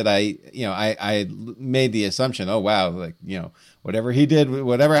 Like not that I made the assumption, oh wow, like, whatever he did,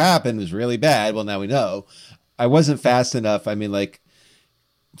 whatever happened was really bad. Well, now we know. I wasn't fast enough. I mean, like,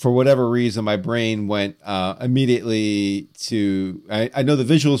 for whatever reason, my brain went immediately to. I know the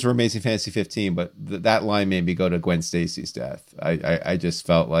visuals were Amazing Fantasy 15, but that line made me go to Gwen Stacy's death. I just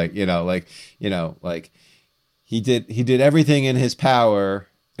felt like like he did everything in his power,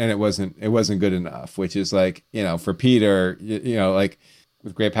 and it wasn't good enough. Which is like for Peter, like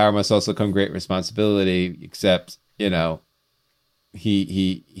with great power must also come great responsibility. Except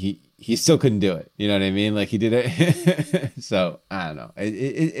he still couldn't do it. You know what I mean? Like he did it. So I don't know.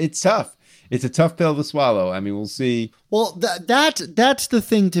 It's tough. It's a tough pill to swallow. I mean, we'll see. Well, that's the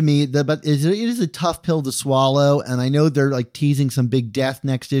thing to me. But it is a tough pill to swallow. And I know they're like teasing some big death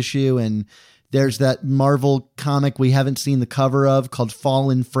next issue. And there's that Marvel comic we haven't seen the cover of called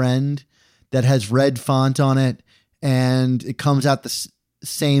Fallen Friend that has red font on it. And it comes out the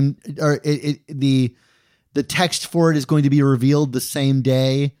same, or the text for it is going to be revealed the same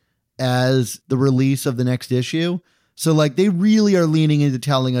day as the release of the next issue. So like they really are leaning into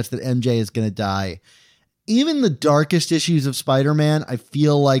telling us that MJ is going to die. Even the darkest issues of Spider-Man, I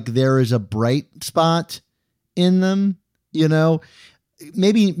feel like there is a bright spot in them,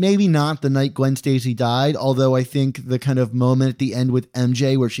 maybe not the night Gwen Stacy died. Although I think the kind of moment at the end with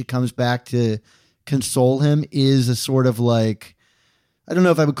MJ where she comes back to console him is a sort of like, I don't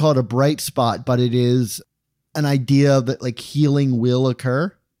know if I would call it a bright spot, but it is an idea that like healing will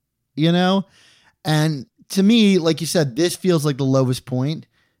occur. And to me, like you said, this feels like the lowest point.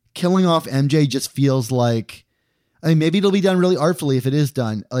 Killing off MJ just feels like, I mean, maybe it'll be done really artfully if it is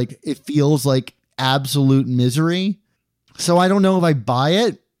done. Like it feels like absolute misery. So I don't know if I buy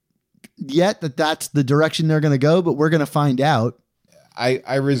it yet that that's the direction they're going to go, but we're going to find out.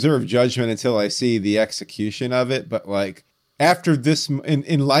 I reserve judgment until I see the execution of it. But like after this,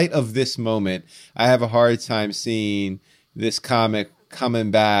 in light of this moment, I have a hard time seeing this comic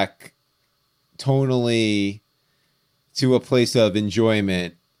coming back tonally to a place of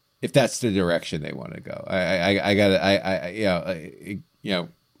enjoyment if that's the direction they want to go.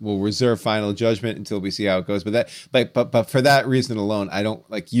 We'll reserve final judgment until we see how it goes. But but for that reason alone, I don't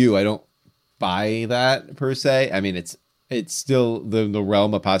buy that per se. I mean, it's still the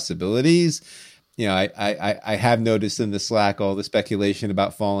realm of possibilities. I have noticed in the Slack all the speculation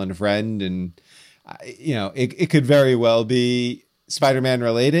about Fallen Friend, and it could very well be Spider-Man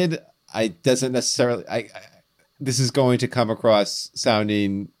related. This is going to come across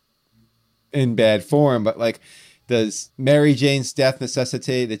sounding in bad form, but like, does Mary Jane's death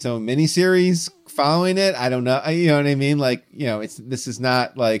necessitate its own miniseries following it? I don't know. You know what I mean? Like, this is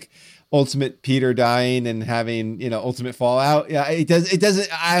not like Ultimate Peter dying and having, ultimate fallout. Yeah, it doesn't,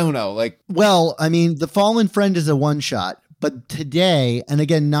 I don't know. Like, well, I mean, the Fallen Friend is a one shot. But today, and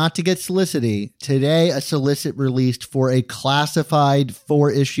again, not to get solicity, today a solicit released for a classified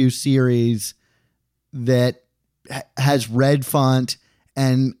 4-issue series that has red font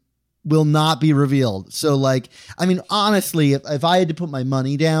and will not be revealed. So like, I mean, honestly, if I had to put my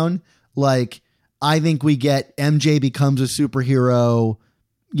money down, like, I think we get MJ becomes a superhero,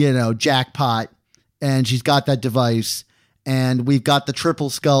 jackpot, and she's got that device, and we've got the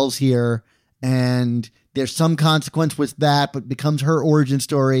triple skulls here, and there's some consequence with that, but becomes her origin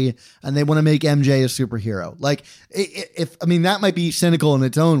story, and they want to make MJ a superhero. Like, that might be cynical in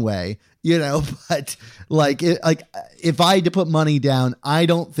its own way, but like, if I had to put money down, I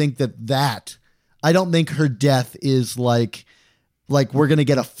don't think I don't think her death is like we're going to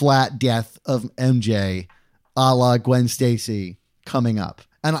get a flat death of MJ a la Gwen Stacy coming up.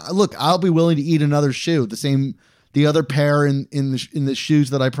 And look, I'll be willing to eat another shoe, the other pair in the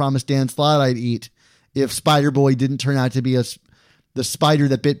shoes that I promised Dan Slott I'd eat, if Spider-Boy didn't turn out to be the spider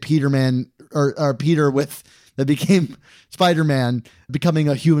that bit Peterman or Peter that became Spider-Man becoming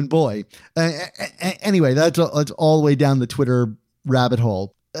a human boy. Anyway, that's all the way down the Twitter rabbit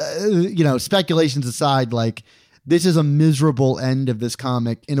hole. Speculations aside, like this is a miserable end of this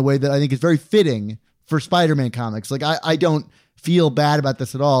comic in a way that I think is very fitting for Spider-Man comics. Like, I don't feel bad about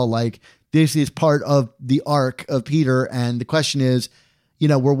this at all. Like, this is part of the arc of Peter. And the question is, you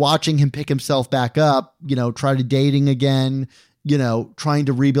know, we're watching him pick himself back up, you know, try to dating again, you know, trying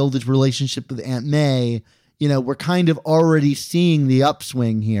to rebuild his relationship with Aunt May. You know, we're kind of already seeing the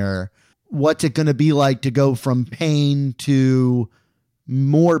upswing here. What's it going to be like to go from pain to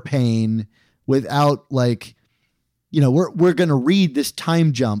more pain without, like, you know, we're going to read this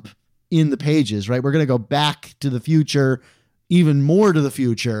time jump in the pages, right? We're going to go back to the future, even more to the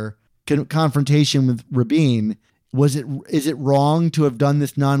future, confrontation with Rabin. Is it wrong to have done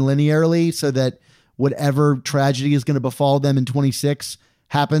this non-linearly so that whatever tragedy is going to befall them in 26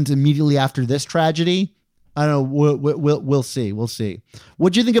 happens immediately after this tragedy? I don't know. We'll see. We'll see.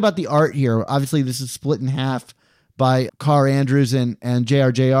 What do you think about the art here? Obviously, this is split in half by Carr Andrews and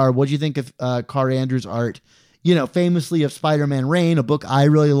JRJR. What do you think of Carr Andrews' art? You know, famously of Spider-Man Reign, a book I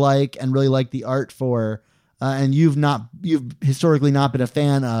really like and really like the art for, and you've historically not been a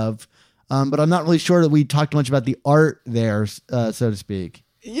fan of. But I'm not really sure that we talked much about the art there, so to speak.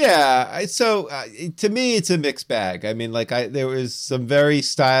 Yeah. So to me, it's a mixed bag. I mean, like there was some very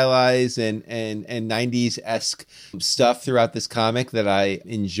stylized and 90s-esque stuff throughout this comic that I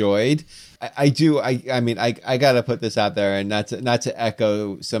enjoyed. I got to put this out there, and not to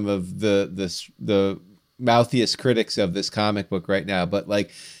echo some of the mouthiest critics of this comic book right now, but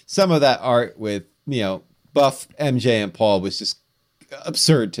like some of that art with, you know, buff MJ and Paul was just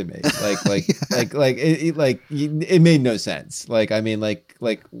absurd to me. It made no sense. And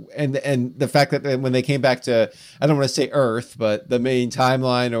the fact that when they came back to, I don't want to say Earth, but the main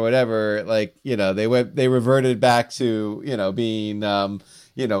timeline or whatever, like, you know, they reverted back to, you know, being,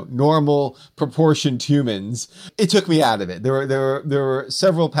 you know, normal proportioned humans. It took me out of it. There were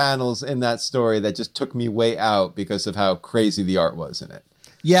several panels in that story that just took me way out because of how crazy the art was in it.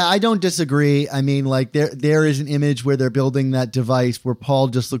 Yeah, I don't disagree. I mean, like there is an image where they're building that device where Paul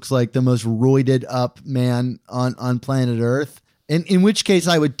just looks like the most roided up man on planet Earth. In which case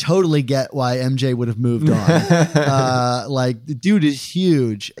I would totally get why MJ would have moved on. Like, the dude is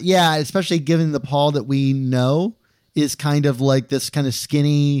huge. Yeah, especially given the Paul that we know is kind of like this kind of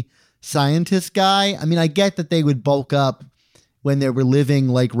skinny scientist guy. I mean, I get that they would bulk up when they were living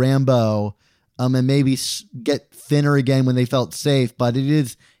like Rambo, and maybe get thinner again when they felt safe, but it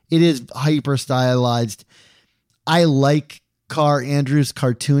is hyper stylized. I like Carr Andrews'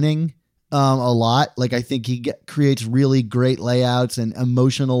 cartooning a lot. Like, I think he creates really great layouts and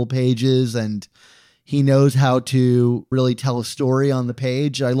emotional pages, and he knows how to really tell a story on the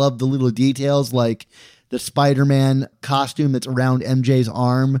page. I love the little details, like the Spider-Man costume that's around MJ's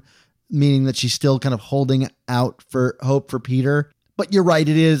arm, meaning that she's still kind of holding out for hope for Peter. But you're right,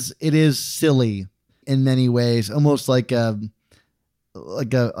 it is silly in many ways, almost like a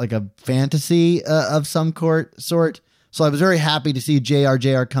fantasy of some sort. So I was very happy to see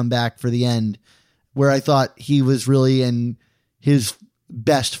JRJR come back for the end, where I thought he was really in his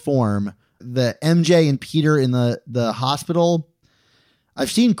best form. The MJ and Peter in the hospital, I've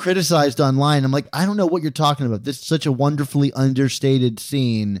seen criticized online. I'm like, I don't know what you're talking about. This is such a wonderfully understated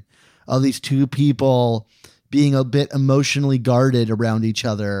scene of these two people being a bit emotionally guarded around each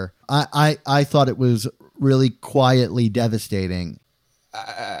other. I thought it was really quietly devastating.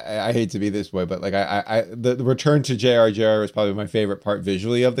 I hate to be this way, but like the return to JRJR was probably my favorite part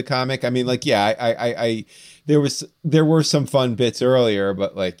visually of the comic. I mean, like, yeah, there were some fun bits earlier,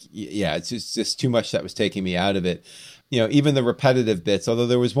 but like, yeah, it's just too much that was taking me out of it. You know, even the repetitive bits, although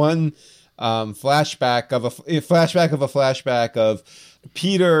there was one flashback of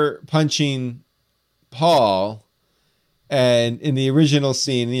Peter punching Paul. And in the original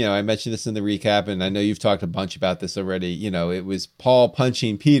scene, you know, I mentioned this in the recap, and I know you've talked a bunch about this already. You know, it was Paul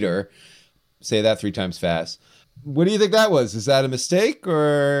punching Peter. Say that 3 times fast. What do you think that was? Is that a mistake,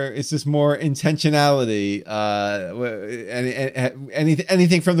 or is this more intentionality?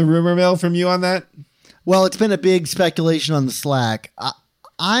 Anything from the rumor mill from you on that? Well, it's been a big speculation on the Slack.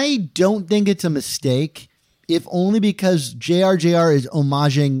 I don't think it's a mistake, if only because JRJR is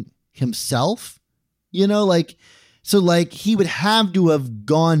homaging himself. You know, like... So, like, he would have to have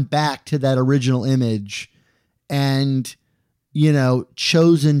gone back to that original image and, you know,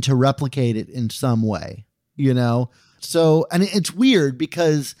 chosen to replicate it in some way, you know? So, and it's weird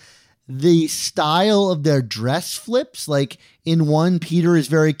because the style of their dress flips. Like, in one, Peter is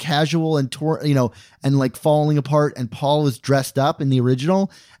very casual and, and like falling apart, and Paul is dressed up in the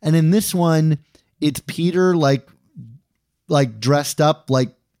original. And in this one, it's Peter like dressed up,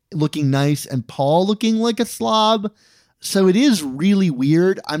 like, looking nice, and Paul looking like a slob. So it is really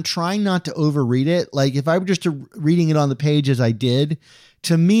weird. I'm trying not to overread it. Like if I were just reading it on the page as I did,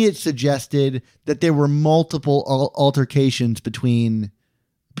 to me it suggested that there were multiple altercations between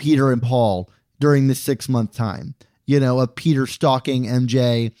Peter and Paul during this 6-month time, of Peter stalking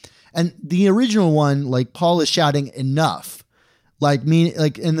MJ. And the original one, like Paul is shouting enough, and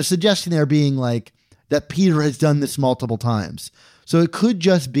the suggestion there being like that Peter has done this multiple times. So it could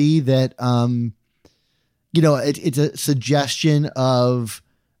just be that, it's a suggestion of,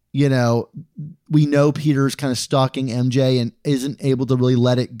 we know Peter's kind of stalking MJ and isn't able to really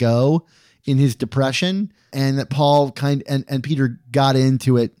let it go in his depression, and that Paul and Peter got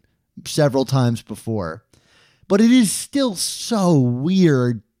into it several times before. But it is still so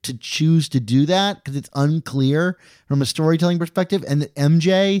weird to choose to do that because it's unclear from a storytelling perspective. And that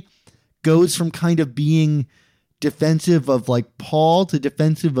MJ goes from kind of being defensive of like Paul to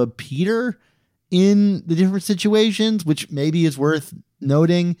defensive of Peter in the different situations, which maybe is worth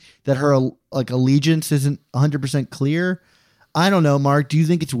noting that her like allegiance isn't 100% clear. I don't know, Mark, do you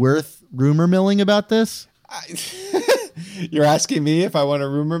think it's worth rumor milling about this? You're asking me if I want a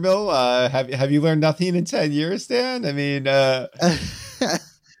rumor mill? Have you learned nothing in 10 years, Dan? I mean,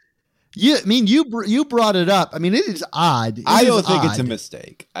 you brought it up. I mean, it is odd. I don't think it's a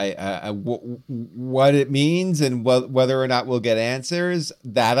mistake. What it means and whether or not we'll get answers,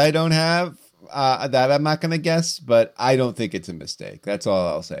 that I don't have. That I'm not going to guess, but I don't think it's a mistake. That's all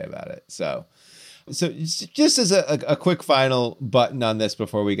I'll say about it. So just as a quick final button on this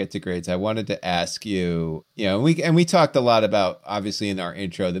before we get to grades, I wanted to ask you, we talked a lot about, obviously in our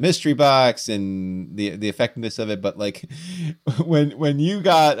intro, the mystery box and the effectiveness of it. But like when you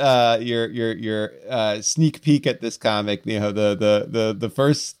got your sneak peek at this comic, the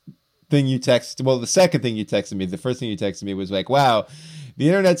first thing you texted, well, the second thing you texted me, the first thing you texted me was like, wow, the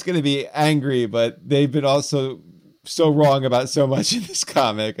internet's going to be angry, but they've been also so wrong about so much in this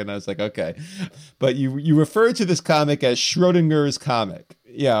comic. And I was like, okay. But you refer to this comic as Schrodinger's comic.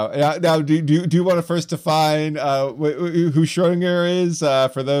 Yeah. Now, do you want to first define who Schrodinger is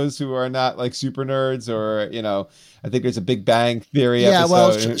for those who are not like super nerds, or, I think there's a Big Bang Theory episode.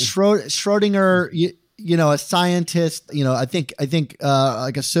 Well, Schrodinger, a scientist, I think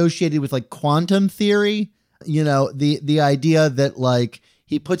like associated with like quantum theory, the idea that like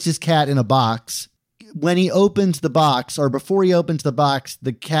he puts his cat in a box. When he opens the box, or before he opens the box,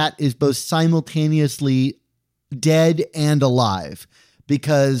 the cat is both simultaneously dead and alive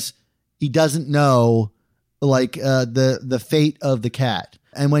because he doesn't know like the fate of the cat.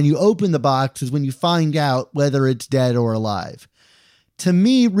 And when you open the box is when you find out whether it's dead or alive. To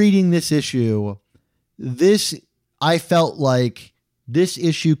me, reading this issue, I felt like this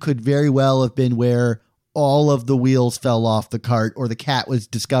issue could very well have been where all of the wheels fell off the cart or the cat was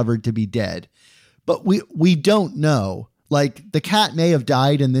discovered to be dead. But we don't know. Like, the cat may have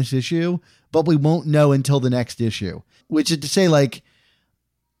died in this issue, but we won't know until the next issue. Which is to say, like,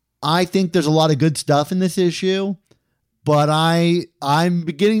 I think there's a lot of good stuff in this issue, but I'm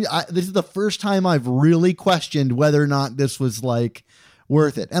beginning. This is the first time I've really questioned whether or not this was like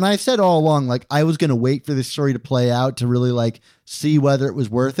worth it. And I've said all along, like, I was going to wait for this story to play out to really like see whether it was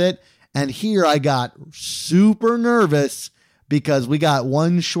worth it. And here I got super nervous because we got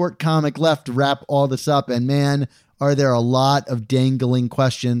one short comic left to wrap all this up. And man, are there a lot of dangling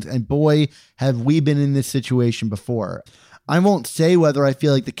questions. And boy, have we been in this situation before. I won't say whether I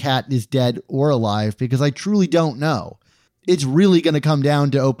feel like the cat is dead or alive because I truly don't know. It's really going to come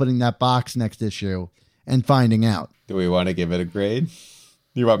down to opening that box next issue and finding out. Do we want to give it a grade?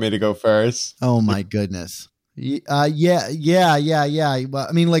 You want me to go first? Oh my goodness. Yeah. Well,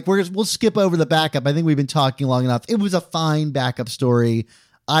 I mean, like we'll skip over the backup. I think we've been talking long enough. It was a fine backup story.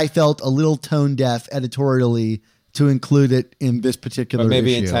 I felt a little tone deaf editorially to include it in this particular but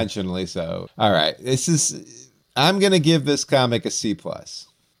maybe issue. Intentionally so. All right. I'm going to give this comic a C+.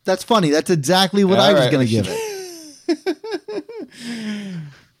 That's funny. That's exactly what I was going to give it.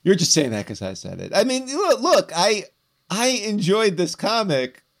 You're just saying that because I said it. I mean, look, I enjoyed this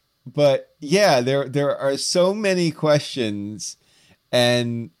comic, but yeah, there are so many questions,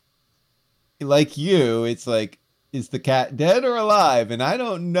 and like you, it's like, is the cat dead or alive? And I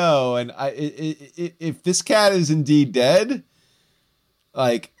don't know. And if this cat is indeed dead,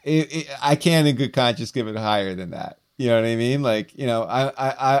 like I can't in good conscience give it higher than that. You know what I mean? Like,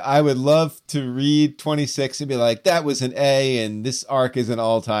 I would love to read 26 and be like, that was an A and this arc is an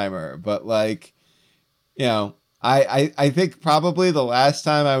all-timer. But like, I think probably the last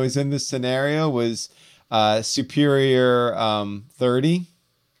time I was in this scenario was Superior 30.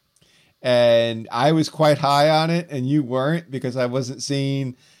 And I was quite high on it and you weren't because I wasn't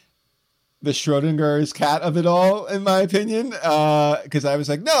seeing the Schrodinger's cat of it all, in my opinion. Because I was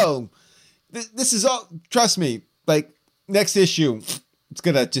like, no, this is all, trust me, like next issue, it's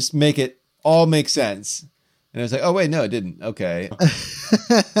going to just make it all make sense. And I was like, oh, wait, no, it didn't. Okay.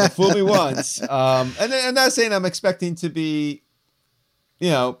 So fool me once. And I'm not saying I'm expecting to be,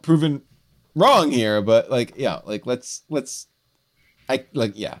 proven wrong here, but like, yeah, like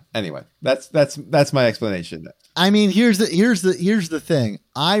anyway, that's my explanation. I mean, here's the thing.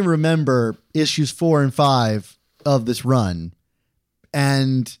 I remember issues 4 and 5 of this run,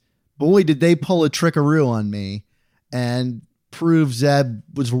 and boy, did they pull a trickaroo on me and prove Zeb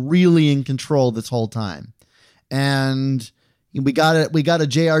was really in control this whole time. And we got a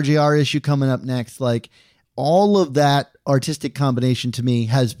JRJR issue coming up next. Like, all of that artistic combination to me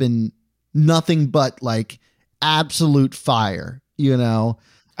has been nothing but like absolute fire,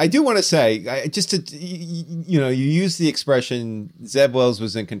 I do want to say, you use the expression Zeb Wells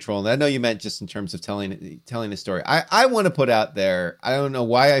was in control. And I know you meant just in terms of telling a story. I want to put out there, I don't know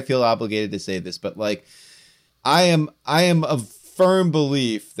why I feel obligated to say this, but like, I am of firm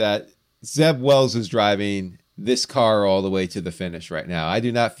belief that Zeb Wells is driving this car all the way to the finish right now. I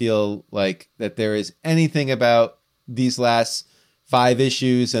do not feel like that there is anything about these last 5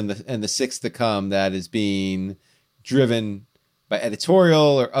 issues and the 6th to come that is being driven by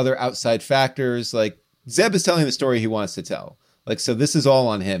editorial or other outside factors. Like, Zeb is telling the story he wants to tell. Like, so this is all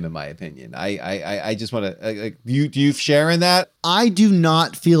on him, in my opinion. I just want to, do you share in that? I do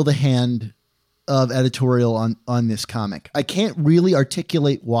not feel the hand of editorial on this comic. I can't really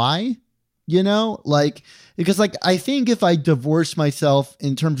articulate why, because like, I think if I divorce myself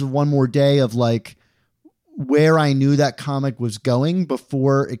in terms of One More Day of like where I knew that comic was going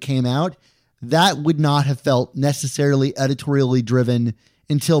before it came out, that would not have felt necessarily editorially driven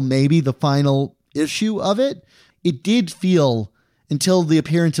until maybe the final issue of it. It did feel, until the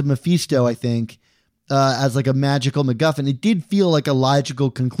appearance of Mephisto, I think, as like a magical MacGuffin, it did feel like a logical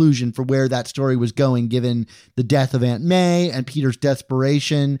conclusion for where that story was going, given the death of Aunt May and Peter's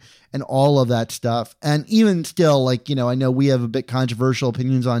desperation and all of that stuff. And even still, like, I know we have a bit controversial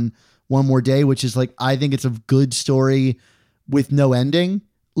opinions on One More Day, which is like, I think it's a good story with no ending.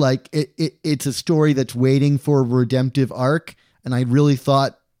 Like, it's a story that's waiting for a redemptive arc. And I really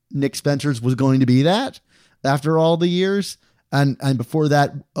thought Nick Spencer's was going to be that after all the years. And before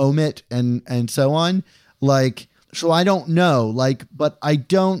that, Omit and so on. Like, so I don't know, like, but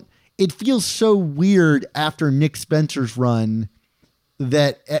it feels so weird after Nick Spencer's run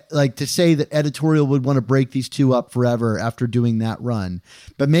that, like, to say that editorial would want to break these two up forever after doing that run.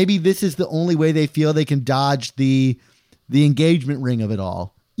 But maybe this is the only way they feel they can dodge the engagement ring of it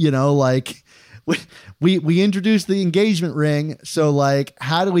all. Like, we introduced the engagement ring. So like,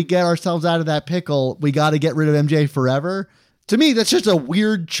 how do we get ourselves out of that pickle? We got to get rid of MJ forever. To me, that's just a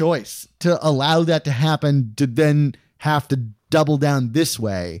weird choice to allow that to happen, to then have to double down this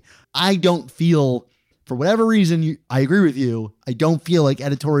way. I don't feel, for whatever reason, I agree with you. I don't feel like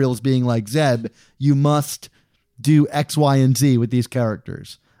editorial is being like, Zeb, you must do X, Y, and Z with these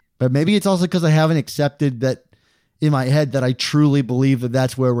characters. But maybe it's also because I haven't accepted that in my head that I truly believe that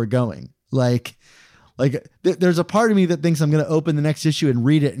that's where we're going. Like there's a part of me that thinks I'm going to open the next issue and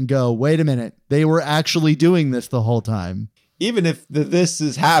read it and go, wait a minute, they were actually doing this the whole time. Even if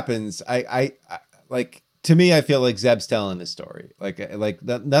happens, I like, to me, I feel like Zeb's telling the story. Like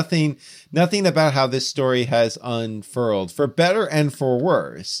nothing about how this story has unfurled, for better and for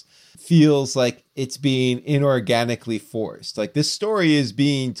worse, feels like it's being inorganically forced. Like, this story is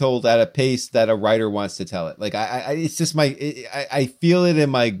being told at a pace that a writer wants to tell it. Like, it's just I feel it in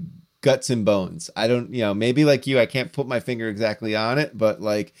my guts and bones. I don't, maybe like you, I can't put my finger exactly on it, but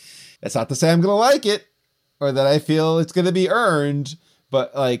like, that's not to say I'm going to like it or that I feel it's going to be earned.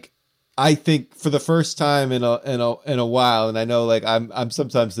 But like, I think for the first time in a while, and I know like I'm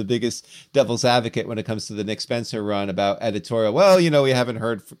sometimes the biggest devil's advocate when it comes to the Nick Spencer run about editorial. Well, we haven't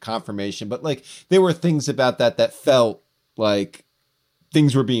heard confirmation, but like, there were things about that felt like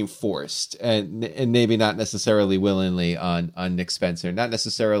things were being forced and maybe not necessarily willingly on Nick Spencer, not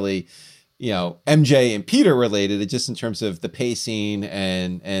necessarily, MJ and Peter related, it just in terms of the pacing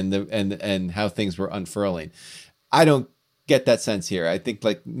and how things were unfurling. I don't get that sense here. I think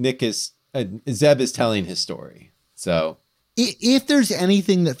like Zeb is telling his story. So if there's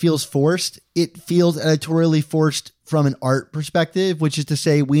anything that feels forced, it feels editorially forced from an art perspective, which is to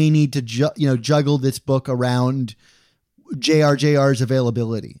say we need to juggle this book around JRJR's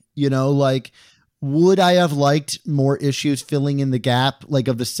availability. Like, would I have liked more issues filling in the gap, like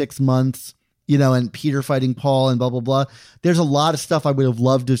of the 6 months, and Peter fighting Paul and blah, blah, blah. There's a lot of stuff I would have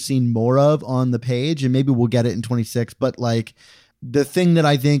loved to have seen more of on the page, and maybe we'll get it in 26. But like, the thing that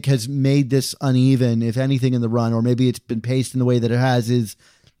I think has made this uneven, if anything, in the run, or maybe it's been paced in the way that it has, is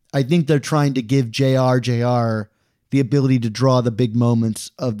I think they're trying to give JR the ability to draw the big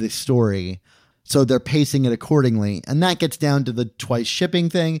moments of the story. So they're pacing it accordingly. And that gets down to the twice shipping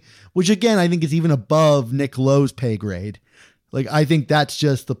thing, which again, I think is even above Nick Lowe's pay grade. Like, I think that's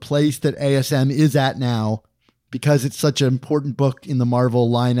just the place that ASM is at now because it's such an important book in the Marvel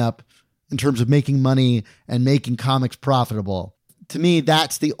lineup in terms of making money and making comics profitable. To me,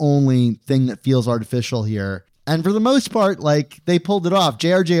 that's the only thing that feels artificial here. And for the most part, like, they pulled it off.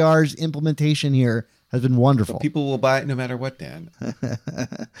 JRJR's implementation here has been wonderful. But people will buy it no matter what, Dan.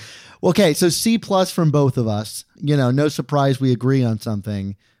 Okay, so C+ from both of us. You know, no surprise we agree on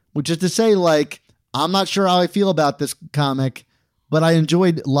something, which is to say, like, I'm not sure how I feel about this comic, but I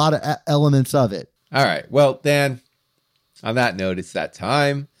enjoyed a lot of elements of it. All right. Well, Dan, on that note, it's that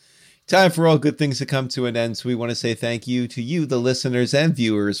time. Time for all good things to come to an end. So we want to say thank you to you, the listeners and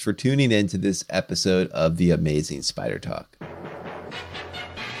viewers, for tuning in to this episode of The Amazing Spider Talk.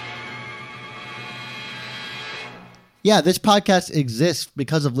 Yeah, this podcast exists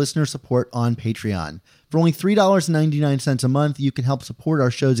because of listener support on Patreon. For only $3.99 a month, you can help support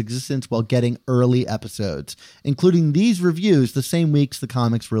our show's existence while getting early episodes, including these reviews the same weeks the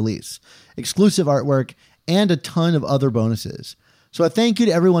comics release, exclusive artwork, and a ton of other bonuses. So a thank you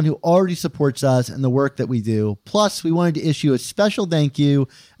to everyone who already supports us and the work that we do. Plus, we wanted to issue a special thank you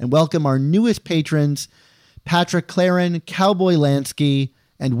and welcome our newest patrons, Patrick Claren, Cowboy Lansky,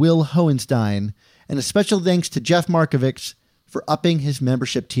 and Will Hohenstein. And a special thanks to Jeff Markovich for upping his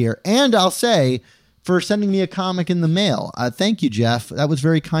membership tier. And I'll say, for sending me a comic in the mail. Thank you, Jeff. That was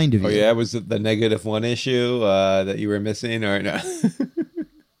very kind of you. Oh, yeah? Was it the -1 issue that you were missing, or no?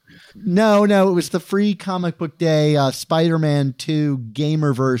 No, it was the free comic book day Spider-Man 2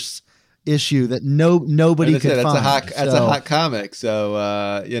 Gamerverse issue that nobody could find. That's a hot comic,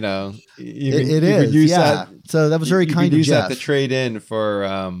 so you know, it is. Use that. So that was very kind of use Jeff. That to trade in for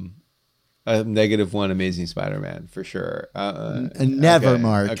a -1 Amazing Spider-Man for sure. Never, okay,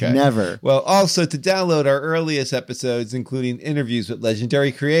 Mark. Okay. Never. Well, also to download our earliest episodes, including interviews with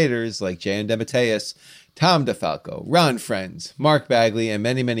legendary creators like J.N. DeMatteis, Tom DeFalco, Ron Friends, Mark Bagley, and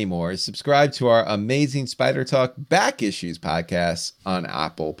many, many more, subscribe to our Amazing Spider Talk Back Issues podcast on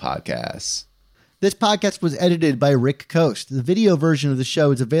Apple Podcasts. This podcast was edited by Rick Coast. The video version of the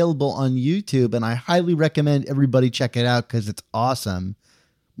show is available on YouTube, and I highly recommend everybody check it out because it's awesome.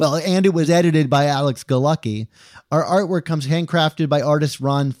 Well, and it was edited by Alex Galucki. Our artwork comes handcrafted by artists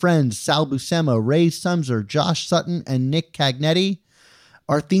Ron Friends, Sal Buscema, Ray Sumser, Josh Sutton, and Nick Cagnetti.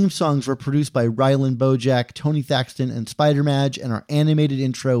 Our theme songs were produced by Rylan Bojack, Tony Thaxton, and Spider Madge, and our animated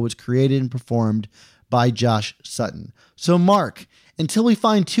intro was created and performed by Josh Sutton. So, Mark, until we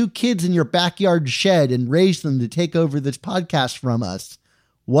find 2 kids in your backyard shed and raise them to take over this podcast from us,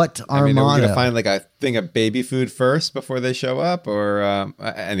 what our motto? Are we going to find like a thing of baby food first before they show up, or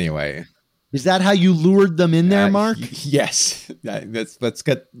anyway? Is that how you lured them in there, Mark? Yes. Let's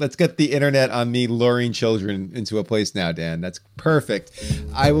get the internet on me luring children into a place now, Dan. That's perfect.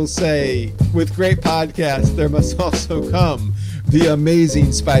 I will say, with great podcasts, there must also come the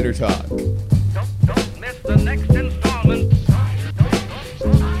Amazing Spider Talk. Don't miss the next